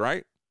this week,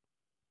 right?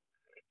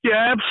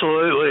 Yeah,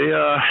 absolutely.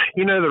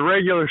 The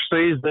regular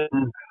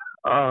season,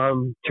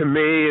 to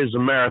me, is a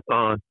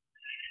marathon.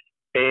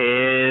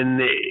 And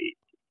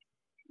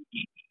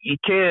you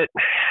can't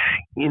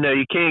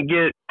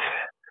get,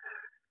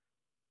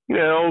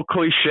 old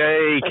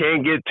cliche, you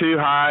can't get too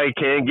high, you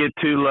can't get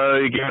too low,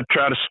 you got to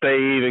try to stay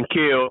even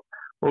keel.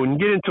 But when you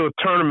get into a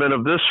tournament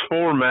of this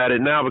format, it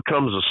now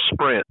becomes a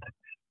sprint.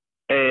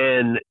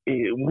 And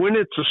when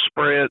it's a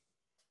sprint,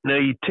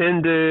 you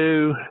tend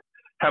to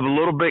have a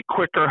little bit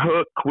quicker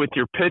hook with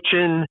your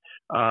pitching,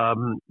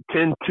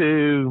 tend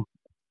to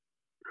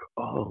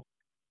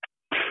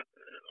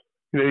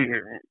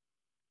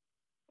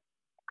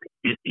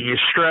you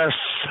stress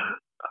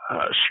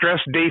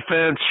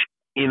defense,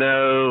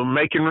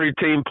 making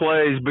routine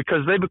plays,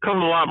 because they become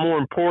a lot more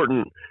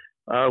important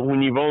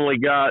when you've only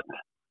got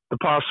the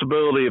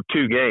possibility of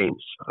 2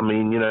 games.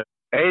 And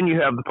you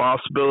have the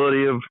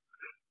possibility of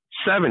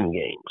 7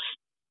 games.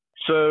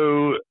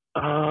 So,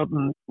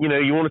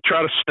 you want to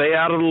try to stay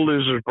out of the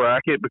loser's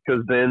bracket,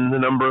 because then the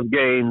number of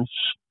games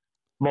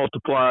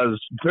multiplies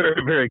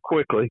very, very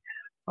quickly.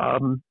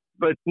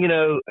 But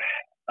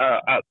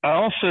I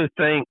also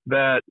think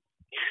that,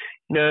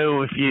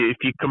 if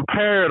you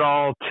compare it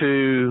all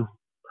to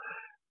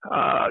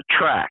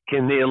track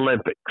in the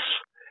Olympics,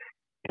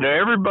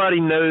 everybody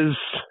knows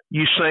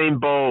Usain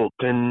Bolt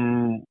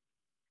and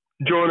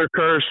Joyner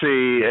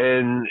Kersey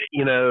and,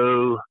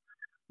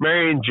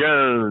 Marion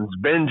Jones,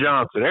 Ben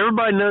Johnson.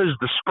 Everybody knows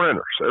the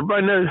sprinters.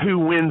 Everybody knows who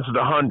wins the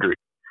 100.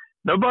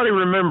 Nobody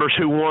remembers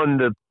who won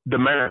the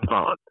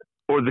marathon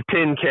or the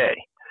 10K.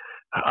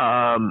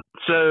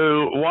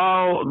 So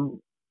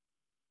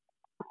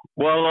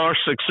while our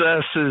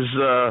success is,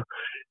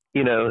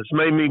 it's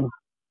made me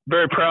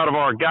very proud of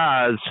our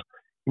guys,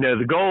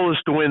 the goal is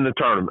to win the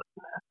tournament.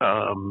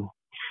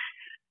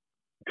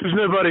 Because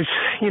nobody's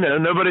going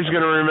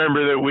to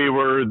remember that we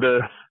were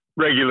the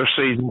regular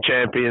season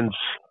champions.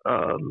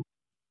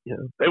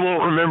 They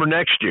won't remember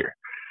next year.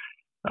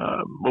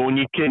 But when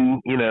you can,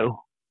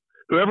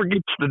 whoever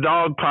gets the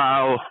dog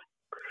pile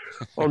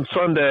on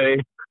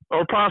Sunday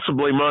or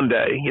possibly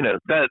Monday,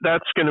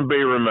 that's going to be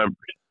remembered.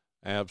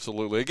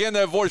 Absolutely. Again,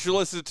 that voice you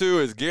listen to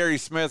is Gary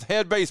Smith,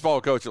 head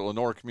baseball coach at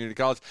Lenore Community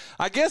College.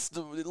 I guess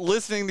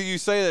listening to you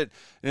say that,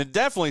 and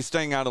definitely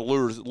staying out of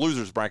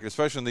losers bracket,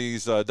 especially in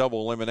these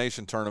double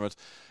elimination tournaments,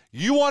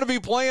 you want to be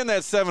playing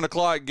that 7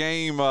 o'clock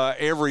game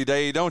every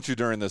day, don't you,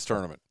 during this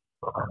tournament?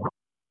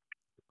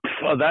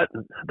 Well, that's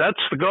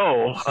the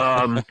goal.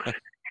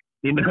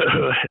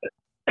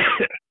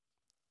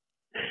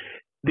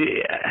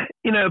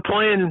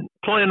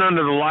 Playing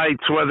under the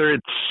lights, whether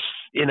it's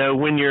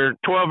when you're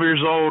 12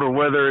 years old or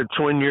whether it's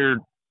when you're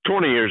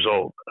 20 years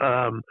old,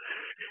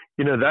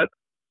 that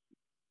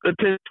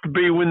tends to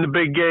be when the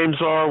big games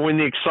are, when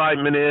the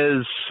excitement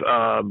is.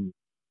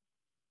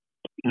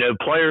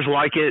 Players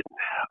like it.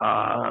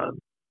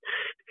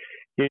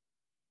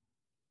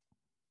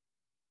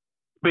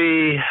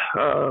 We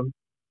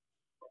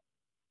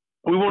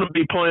want to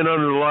be playing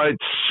under the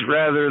lights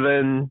rather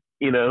than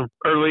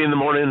early in the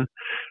morning.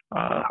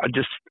 I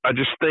just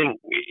think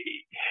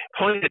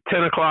playing at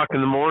 10 o'clock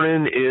in the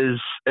morning is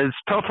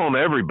tough on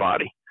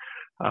everybody.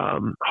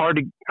 Hard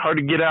to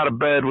get out of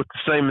bed with the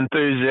same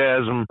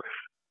enthusiasm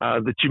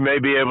that you may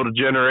be able to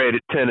generate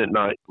at 10 at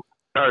night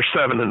or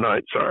 7 at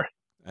night. Sorry.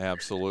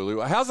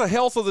 Absolutely. How's the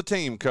health of the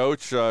team,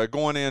 Coach,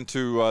 going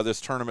into this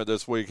tournament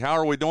this week? How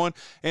are we doing?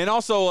 And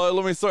also,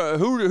 let me throw,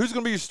 who's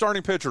going to be your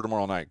starting pitcher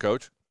tomorrow night,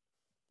 Coach?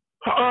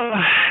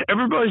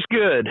 Everybody's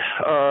good.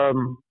 I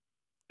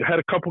had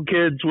a couple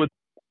kids with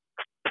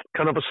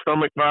kind of a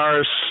stomach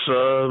virus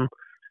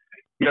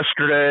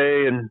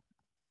yesterday and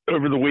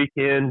over the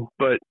weekend,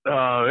 but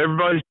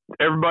everybody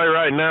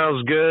right now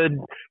is good.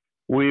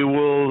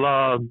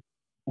 We're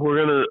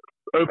gonna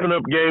open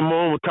up game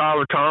one with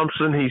Tyler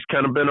Thompson. He's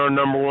kind of been our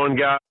number one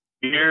guy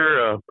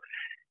here.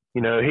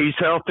 He's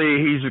healthy,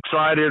 he's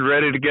excited,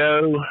 ready to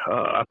go.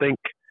 I think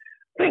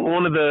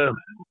one of the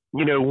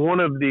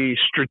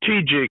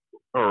strategic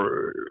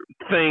or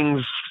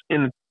things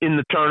in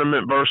the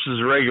tournament versus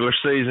the regular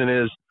season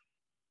is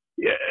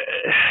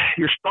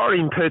your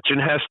starting pitching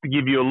has to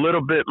give you a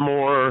little bit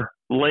more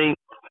length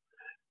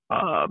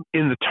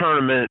in the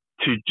tournament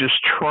to just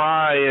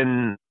try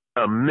and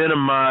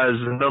minimize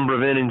the number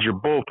of innings your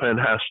bullpen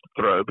has to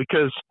throw,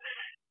 because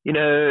in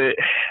the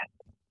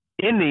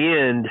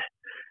end,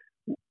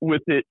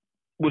 with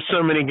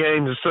so many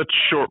games in such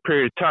a short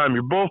period of time,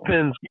 your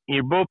bullpen's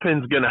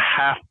going to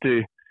have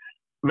to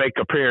make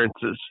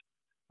appearances.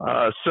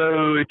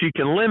 So if you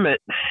can limit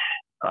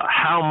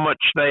how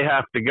much they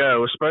have to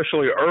go,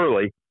 especially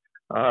early,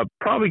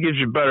 probably gives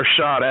you a better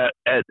shot at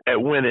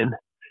winning.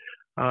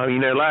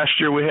 Last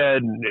year we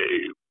had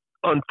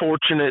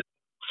unfortunate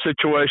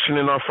situation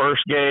in our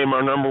first game.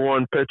 Our number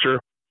one pitcher,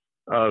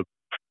 5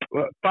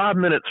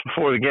 minutes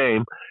before the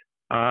game,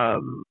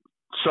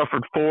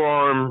 suffered a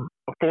forearm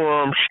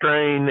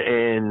strain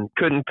and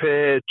couldn't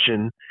pitch,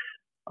 and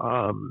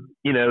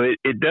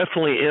it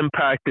definitely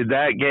impacted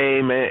that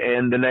game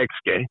and the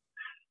next game,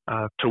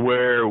 to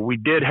where we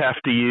did have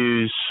to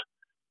use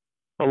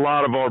a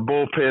lot of our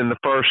bullpen the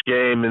first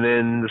game, and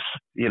then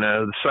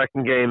the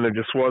second game there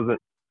just wasn't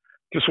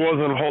a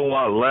whole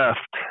lot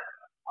left.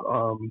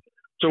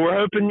 So we're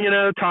hoping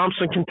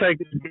Thompson can take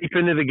us deep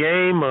into the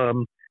game.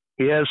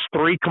 He has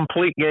 3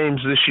 complete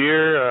games this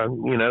year.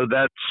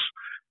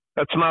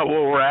 That's not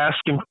what we're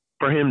asking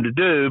for him to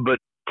do, but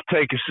to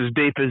take us as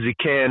deep as he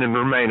can and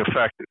remain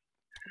effective.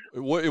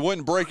 It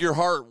wouldn't break your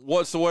heart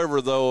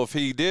whatsoever, though, if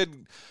he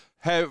did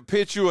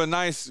pitch you a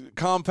nice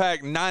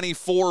compact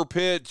 94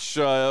 pitch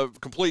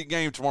complete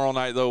game tomorrow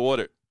night, though, would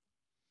it?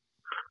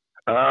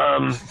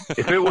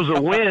 If it was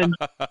a win.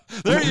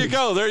 There you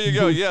go.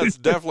 Yes,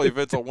 definitely if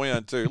it's a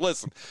win, too.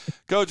 Listen,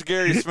 Coach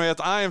Gary Smith,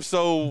 I am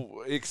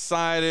so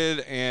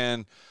excited,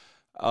 and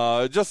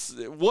just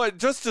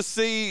to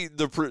see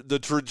the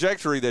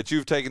trajectory that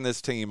you've taken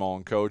this team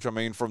on, Coach. I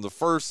mean, from the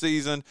first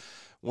season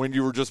when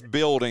you were just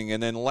building,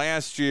 and then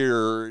last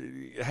year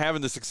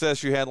having the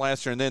success you had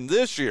last year, and then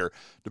this year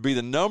to be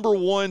the number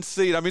 1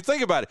 seed. I mean,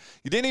 think about it.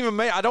 You didn't even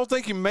I don't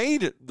think you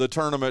made the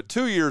tournament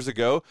 2 years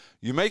ago.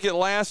 You make it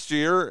last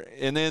year,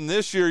 and then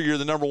this year you're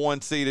the number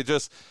 1 seed. It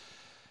just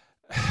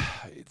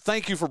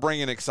thank you for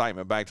bringing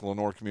excitement back to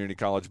Lenore Community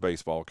College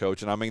baseball,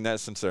 Coach, and I mean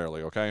that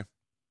sincerely, okay?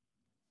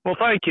 Well,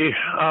 thank you.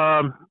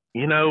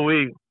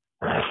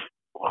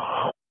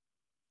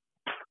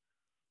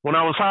 When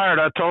I was hired,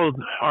 I told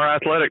our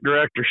athletic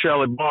director,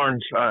 Shelley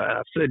Barnes,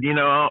 I said,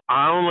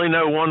 I only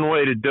know one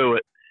way to do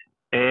it,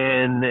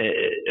 and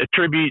a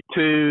tribute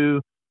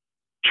to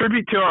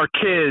our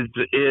kids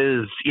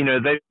is,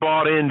 they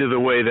bought into the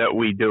way that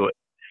we do it.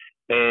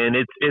 and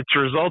it's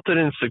resulted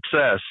in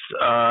success.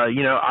 I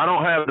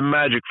don't have the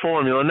magic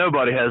formula.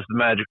 Nobody has the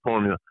magic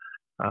formula.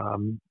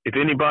 If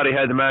anybody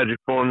had the magic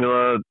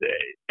formula,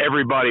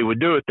 everybody would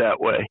do it that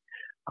way.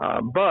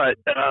 But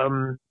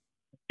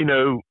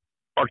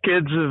our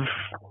kids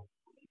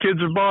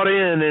have bought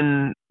in,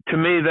 and to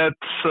me,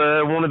 that's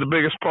one of the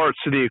biggest parts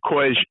of the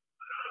equation.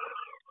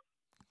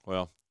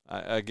 Well,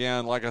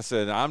 again, like I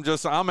said,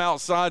 I'm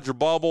outside your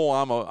bubble.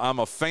 I'm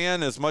a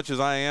fan as much as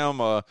I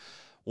am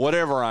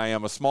whatever I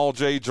am, a small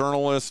J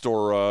journalist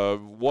or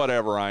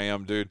whatever I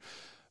am, dude.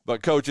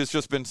 But, Coach, it's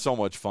just been so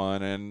much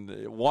fun,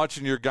 and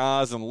watching your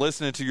guys and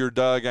listening to your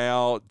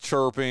dugout,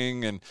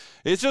 chirping, and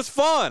it's just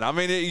fun. I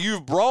mean,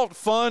 you've brought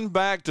fun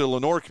back to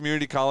Lenoir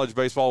Community College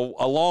baseball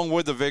along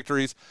with the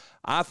victories.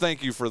 I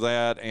thank you for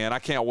that, and I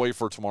can't wait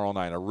for tomorrow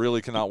night. I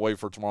really cannot wait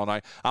for tomorrow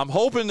night. I'm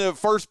hoping the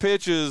first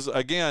pitch is,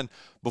 again,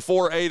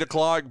 before 8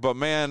 o'clock, but,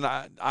 man,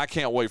 I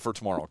can't wait for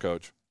tomorrow,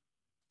 Coach.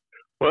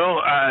 Well,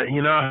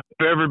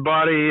 if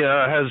everybody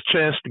has a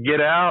chance to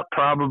get out,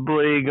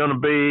 probably going to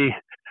be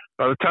 –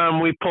 by the time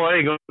we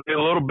play, going to be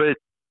a little bit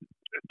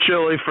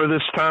chilly for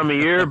this time of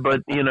year, but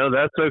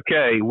that's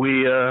okay.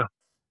 We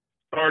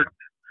start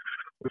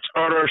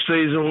our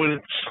season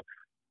when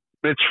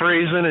it's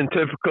freezing, and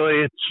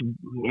typically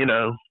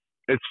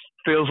it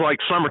feels like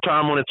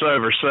summertime when it's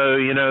over. So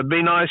it'd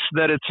be nice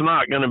that it's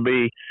not going to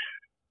be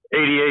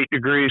 88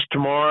 degrees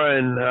tomorrow,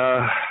 and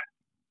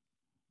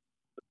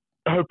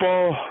I hope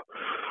all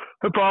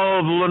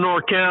of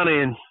Lenoir County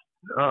and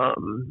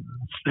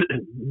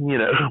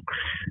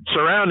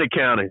surrounding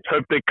counties,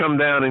 hope they come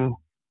down and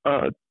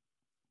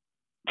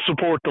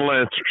support the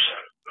Lancers.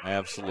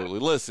 Absolutely.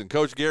 Listen,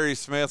 Coach Gary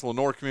Smith,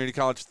 Lenoir Community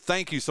College,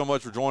 thank you so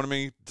much for joining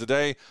me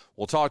today.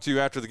 We'll talk to you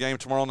after the game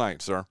tomorrow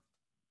night, sir.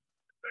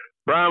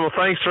 Brian, well,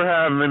 thanks for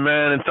having me,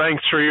 man, and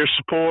thanks for your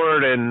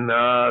support and,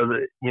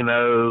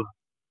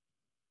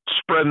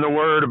 spreading the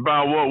word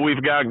about what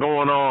we've got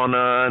going on.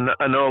 And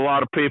I know a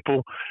lot of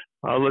people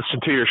listen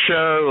to your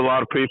show. A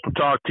lot of people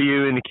talk to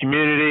you in the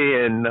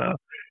community, and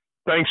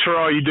thanks for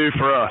all you do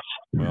for us.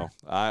 Well,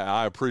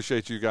 I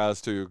appreciate you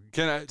guys too.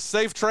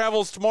 Safe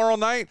travels tomorrow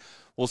night.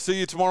 We'll see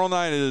you tomorrow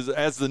night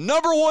as the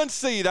number 1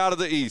 seed out of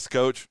the East,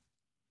 Coach.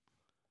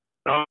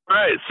 All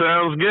right,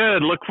 sounds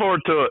good. Look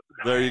forward to it.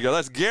 There you go.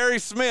 That's Gary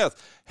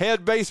Smith,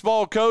 head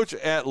baseball coach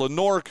at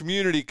Lenoir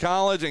Community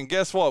College. And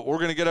guess what? We're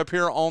going to get up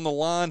here on the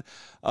line.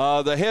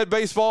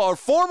 The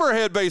former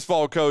head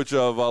baseball coach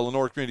of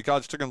Lenoir Community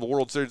College, took him to the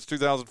World Series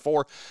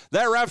 2004.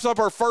 That wraps up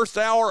our first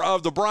hour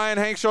of the Bryan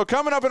Hanks Show.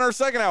 Coming up in our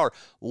second hour,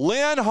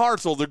 Lynn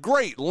Hartzell, the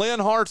great Lynn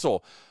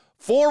Hartzell,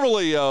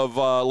 formerly of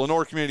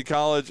Lenoir Community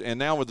College and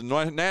now with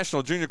the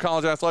National Junior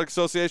College Athletic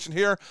Association,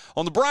 here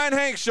on the Bryan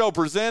Hanks Show,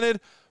 presented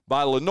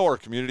by Lenoir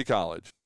Community College.